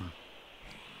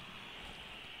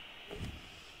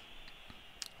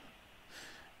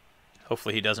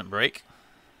 Hopefully he doesn't break.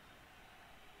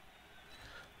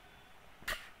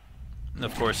 And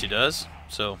of course he does.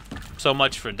 So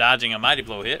much for dodging a Mighty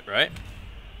Blow hit, right?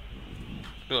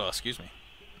 Oh, excuse me.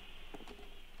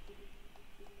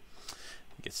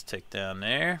 Gets to take down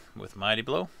there with Mighty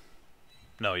Blow.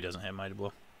 No, he doesn't have Mighty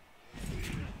Blow.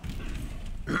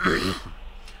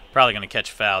 Probably going to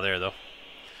catch foul there, though,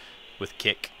 with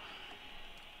kick.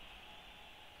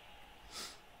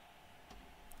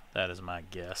 That is my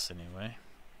guess, anyway.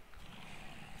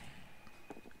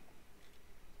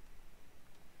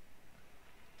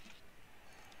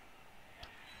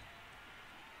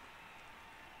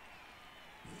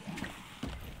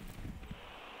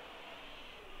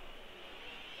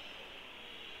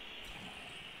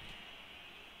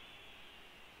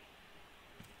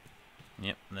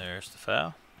 Yep, there's the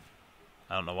foul.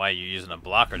 I don't know why you're using a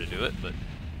blocker to do it, but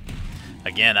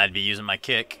again, I'd be using my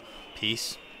kick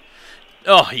piece.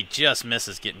 Oh, he just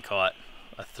misses getting caught.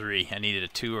 A 3. I needed a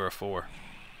 2 or a 4.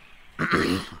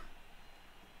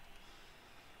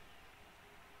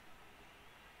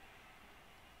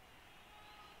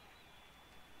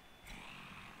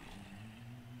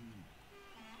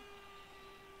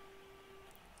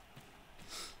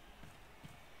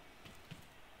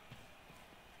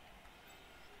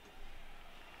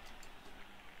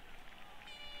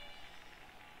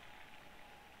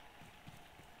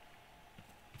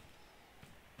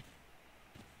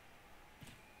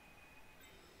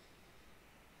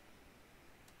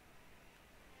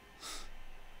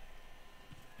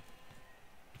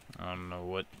 I don't know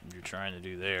what you're trying to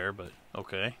do there, but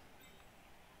okay.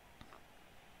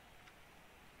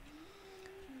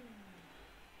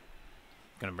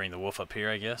 Gonna bring the wolf up here,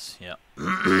 I guess. Yep.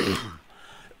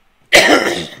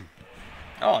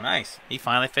 Oh, nice. He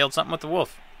finally failed something with the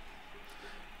wolf.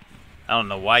 I don't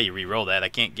know why you re-roll that. I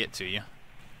can't get to you.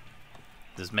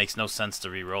 This makes no sense to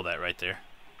re-roll that right there.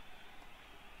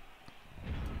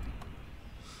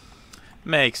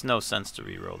 Makes no sense to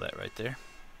re-roll that right there.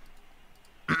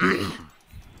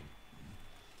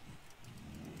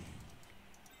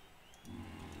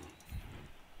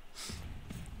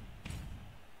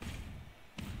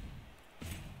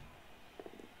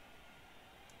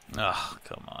 Oh,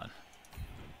 come on.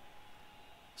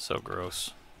 So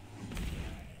gross.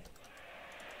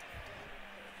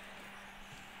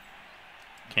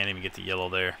 Can't even get the yellow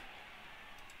there.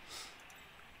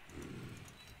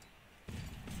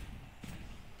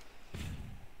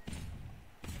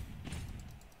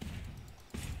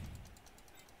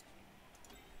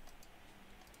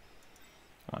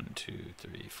 One, two,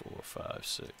 three, 4, 5,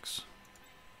 6.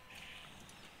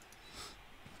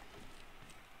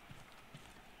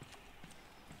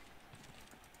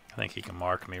 I think he can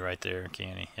mark me right there,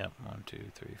 can he? Yep. 1, 2,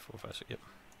 3, 4, 5, 6. Yep.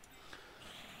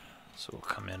 So we'll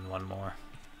come in one more.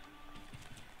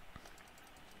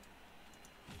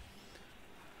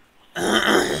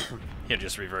 He'll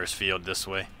just reverse field this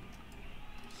way.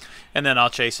 And then I'll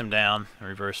chase him down and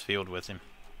reverse field with him.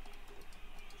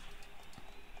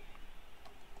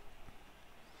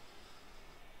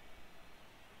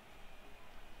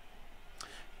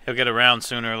 He'll get around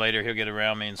sooner or later. He'll get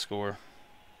around me and score.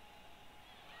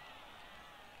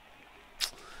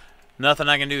 Nothing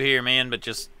I can do here, man, but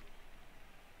just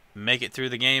make it through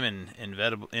the game and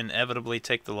inevitably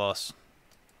take the loss.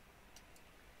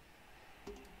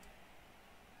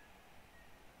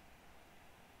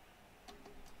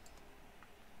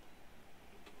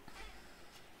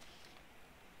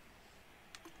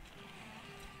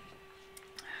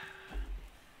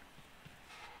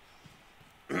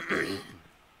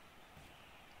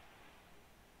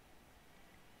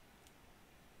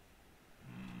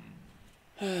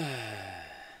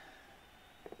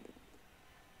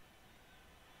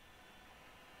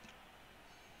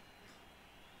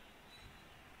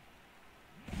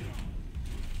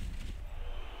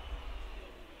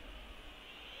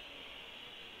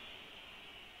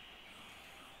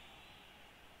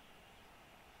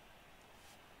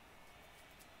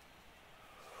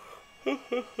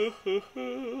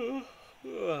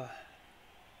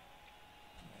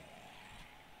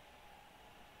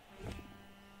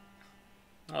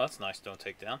 Oh, that's nice. Don't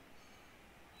take down.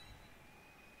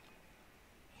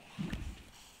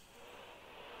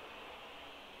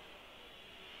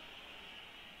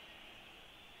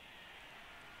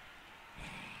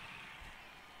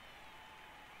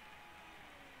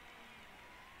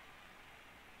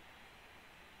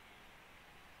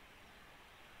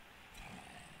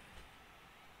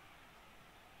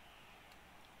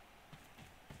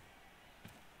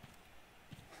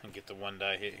 him get the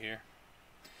 1-die hit here.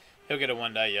 He'll get a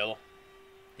 1-die yellow.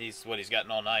 He's what he's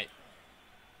gotten all night.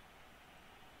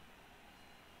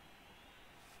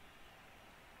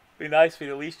 Be nice if he'd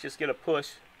at least just get a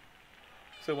push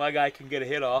so my guy can get a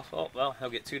hit off. Oh, well, he'll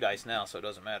get 2 dice now, so it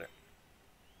doesn't matter.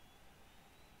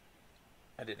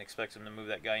 I didn't expect him to move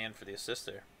that guy in for the assist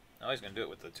there. Now he's going to do it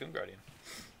with the Tomb Guardian.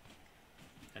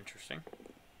 Interesting.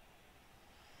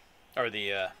 Or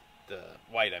the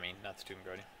white, I mean, not the Tomb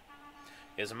Guardian.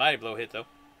 He has a Mighty Blow hit, though.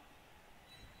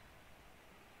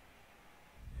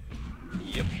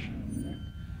 Yep.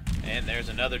 And there's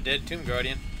another dead Tomb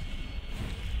Guardian.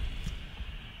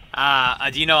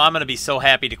 You know, I'm going to be so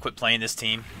happy to quit playing this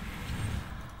team.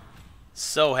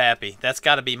 So happy. That's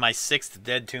got to be my 6th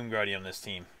dead Tomb Guardian on this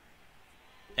team.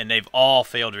 And they've all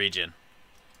failed regen.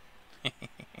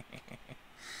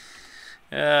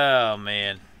 Oh,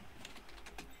 man.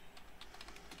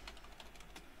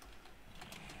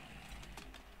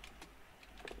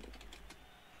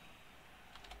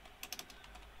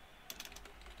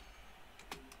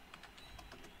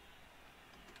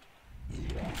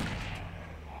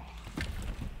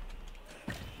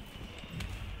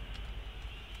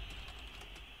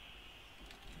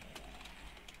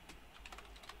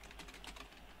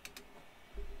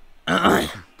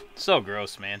 So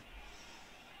gross, man.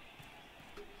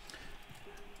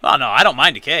 Oh, no, I don't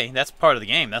mind decay. That's part of the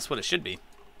game. That's what it should be.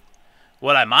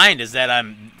 What I mind is that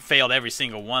I'm failed every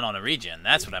single one on a regen.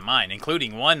 That's what I mind,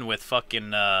 including one with fucking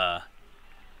with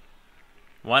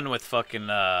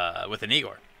an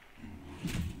Igor.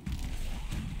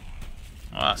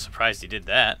 Oh, I'm surprised he did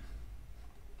that.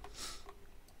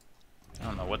 I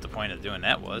don't know what the point of doing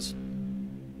that was.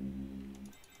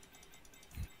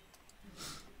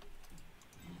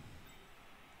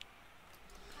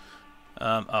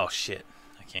 Oh shit.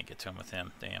 I can't get to him with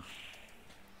him. Damn.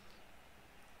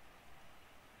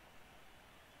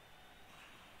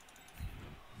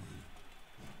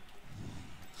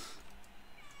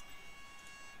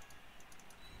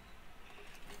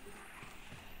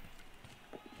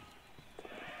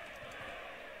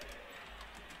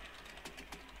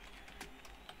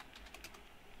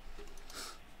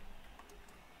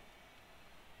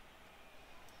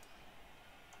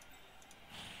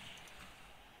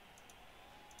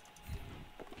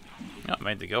 Oh, I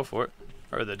made the go for it.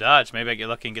 Or the dodge. Maybe I get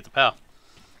lucky and get the POW.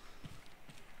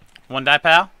 1-die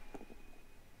POW?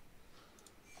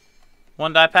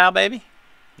 1-die POW, baby?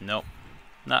 Nope.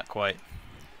 Not quite.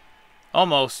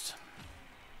 Almost.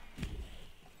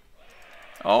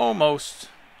 Almost.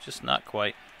 Just not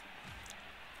quite.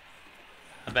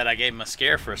 I bet I gave him a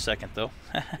scare for a second, though.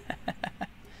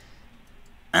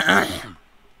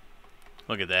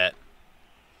 Look at that.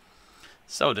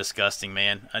 So disgusting,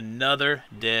 man. Another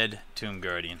dead Tomb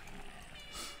Guardian.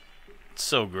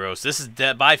 So gross. This is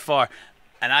dead by far.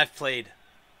 And I've played,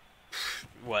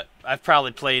 what? I've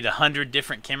probably played 100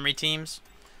 different KHE teams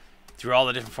through all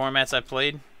the different formats I've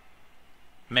played.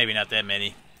 Maybe not that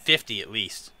many. 50 at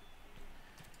least.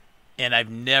 And I've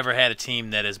never had a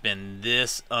team that has been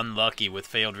this unlucky with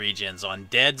failed regens on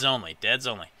deads only. Deads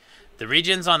only. The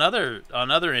regens on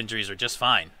other injuries are just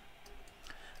fine.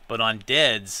 But on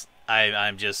deads,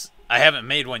 I haven't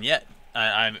made one yet.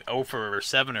 I'm 0 for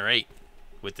 7 or 8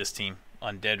 with this team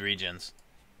on dead regens.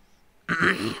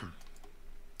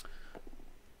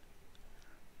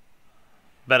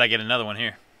 Bet I get another one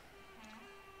here.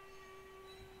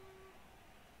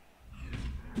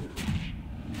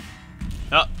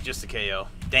 Oh, just a KO.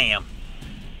 Damn.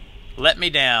 Let me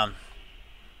down.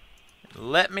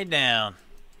 Let me down.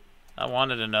 I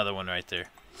wanted another one right there.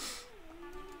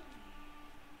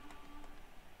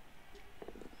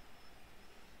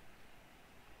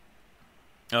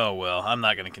 Oh well, I'm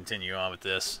not going to continue on with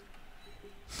this.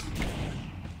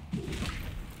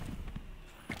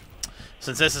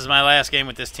 Since this is my last game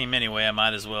with this team anyway, I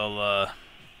might as well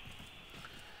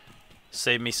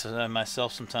save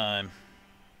myself some time.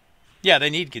 Yeah, they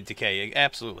need good decay,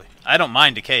 absolutely. I don't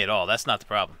mind decay at all. That's not the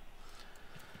problem.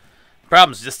 The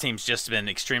problem is this team's just been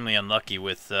extremely unlucky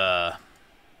with the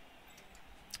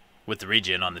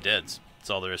regen on the deads. That's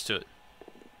all there is to it.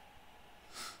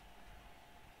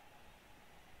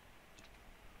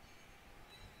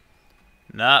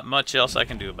 Not much else I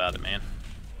can do about it, man.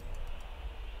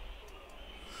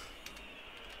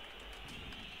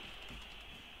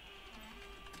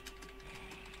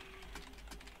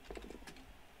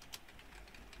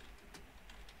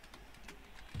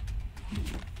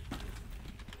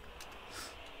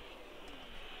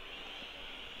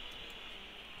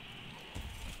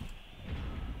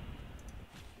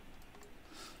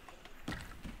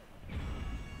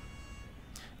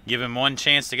 Give him one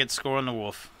chance to get the score on the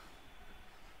wolf.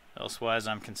 Elsewise,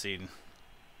 I'm conceding.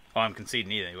 Oh, I'm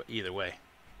conceding either way.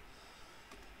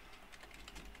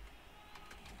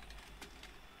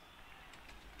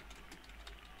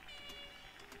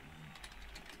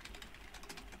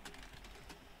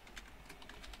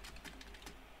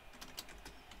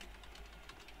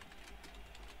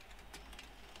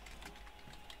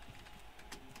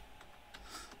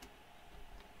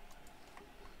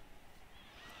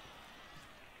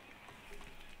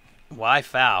 Why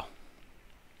foul?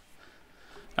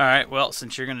 Alright, well,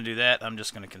 since you're going to do that, I'm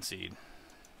just going to concede.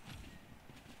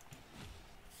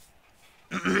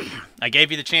 I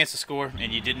gave you the chance to score,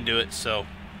 and you didn't do it, so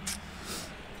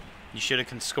you should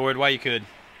have scored while you could.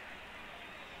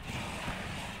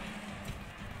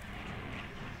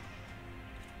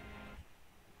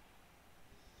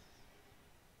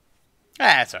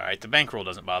 That's alright. The bankroll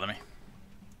doesn't bother me.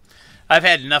 I've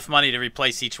had enough money to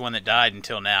replace each one that died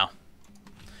until now.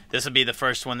 This would be the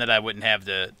first one that I wouldn't have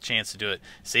the chance to do it.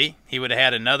 See? He would have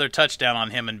had another touchdown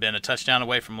on him and been a touchdown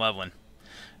away from leveling.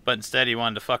 But instead he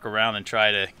wanted to fuck around and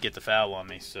try to get the foul on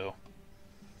me, so.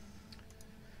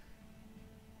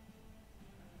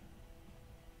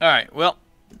 Alright, well,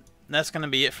 that's going to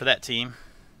be it for that team.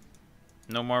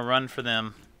 No more run for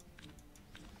them.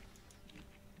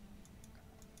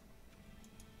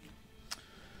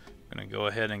 I'm going to go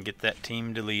ahead and get that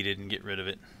team deleted and get rid of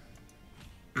it.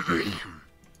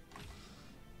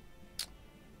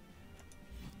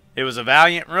 It was a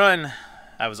valiant run.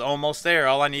 I was almost there.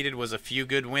 All I needed was a few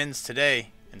good wins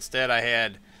today. Instead, I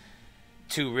had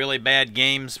 2 really bad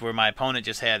games where my opponent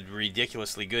just had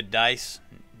ridiculously good dice.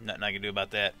 Nothing I can do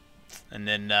about that. And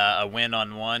then a win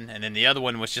on one. And then the other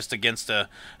one was just against a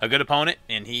good opponent.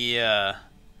 And he... I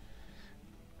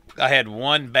had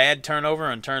 1 bad turnover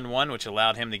on turn 1, which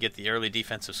allowed him to get the early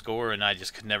defensive score, and I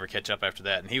just could never catch up after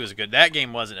that. And he was good. That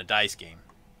game wasn't a dice game.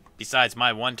 Besides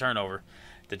my 1 turnover,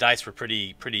 the dice were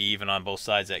pretty even on both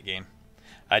sides that game.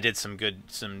 I did some good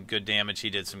damage. He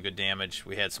did some good damage.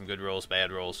 We had some good rolls,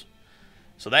 bad rolls.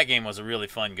 So that game was a really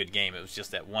fun, good game. It was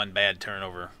just that 1 bad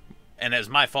turnover, and it was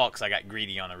my fault because I got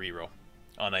greedy on a reroll,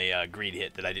 on a greed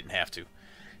hit that I didn't have to.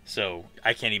 So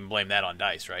I can't even blame that on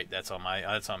dice, right? That's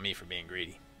on me for being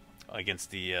greedy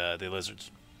against the lizards.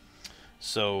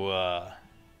 So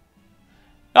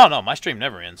no, my stream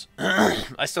never ends.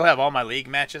 I still have all my league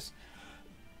matches.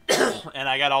 And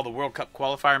I got all the World Cup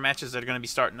qualifier matches that are going to be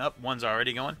starting up. One's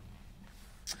already going.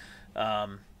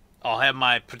 I'll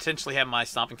have potentially have my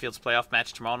Stomping Fields playoff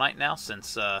match tomorrow night now,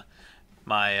 since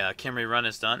my KHE run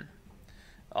is done.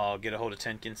 I'll get a hold of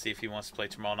Tenkin, see if he wants to play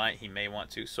tomorrow night. He may want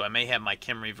to. So I may have my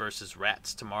KHE versus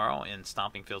Rats tomorrow in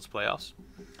Stomping Fields playoffs.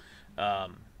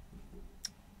 And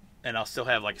I'll still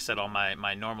have, like I said, all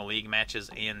my normal league matches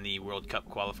and the World Cup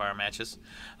qualifier matches.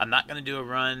 I'm not going to do a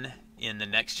run in the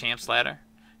next Champs Ladder,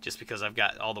 just because I've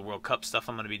got all the World Cup stuff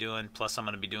I'm going to be doing. Plus, I'm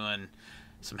going to be doing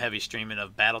some heavy streaming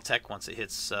of Battletech once it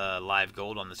hits live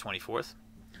gold on the 24th.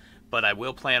 But I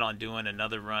will plan on doing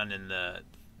another run in the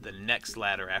next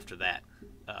ladder after that,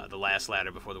 the last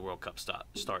ladder before the World Cup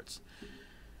starts.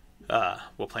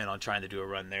 We'll plan on trying to do a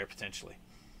run there potentially.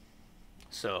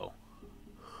 So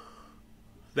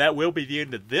that will be the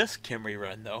end of this KHE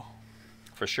run, though,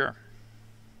 for sure.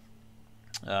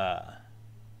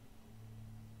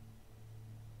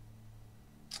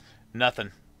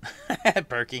 Nothing.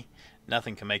 Perky.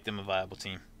 Nothing can make them a viable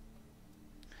team.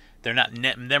 They're not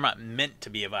meant to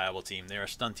be a viable team. They're a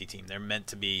stunty team. They're meant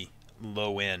to be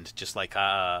low end, just like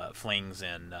flings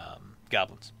and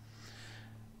goblins.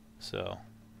 So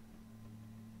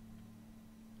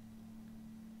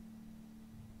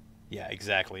yeah,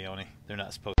 exactly, Oni. They're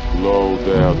not supposed to. Lo,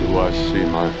 there do I see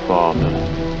my father.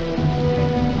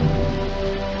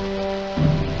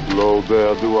 Lo,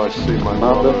 there do I see my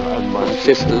mother and my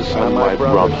sisters and my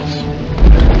brothers.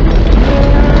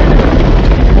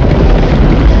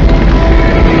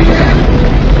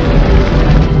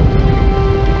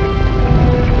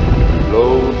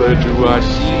 Lo, there do I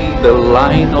see the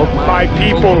line of My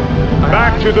people,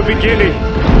 back to the beginning.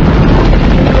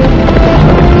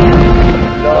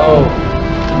 Lo,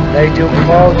 they do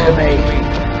fall to me.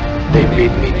 They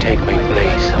bid me take my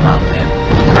place among them.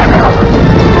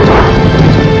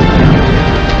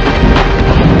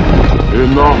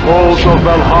 in the halls of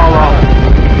Valhalla,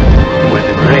 where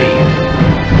the brave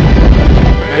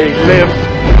may live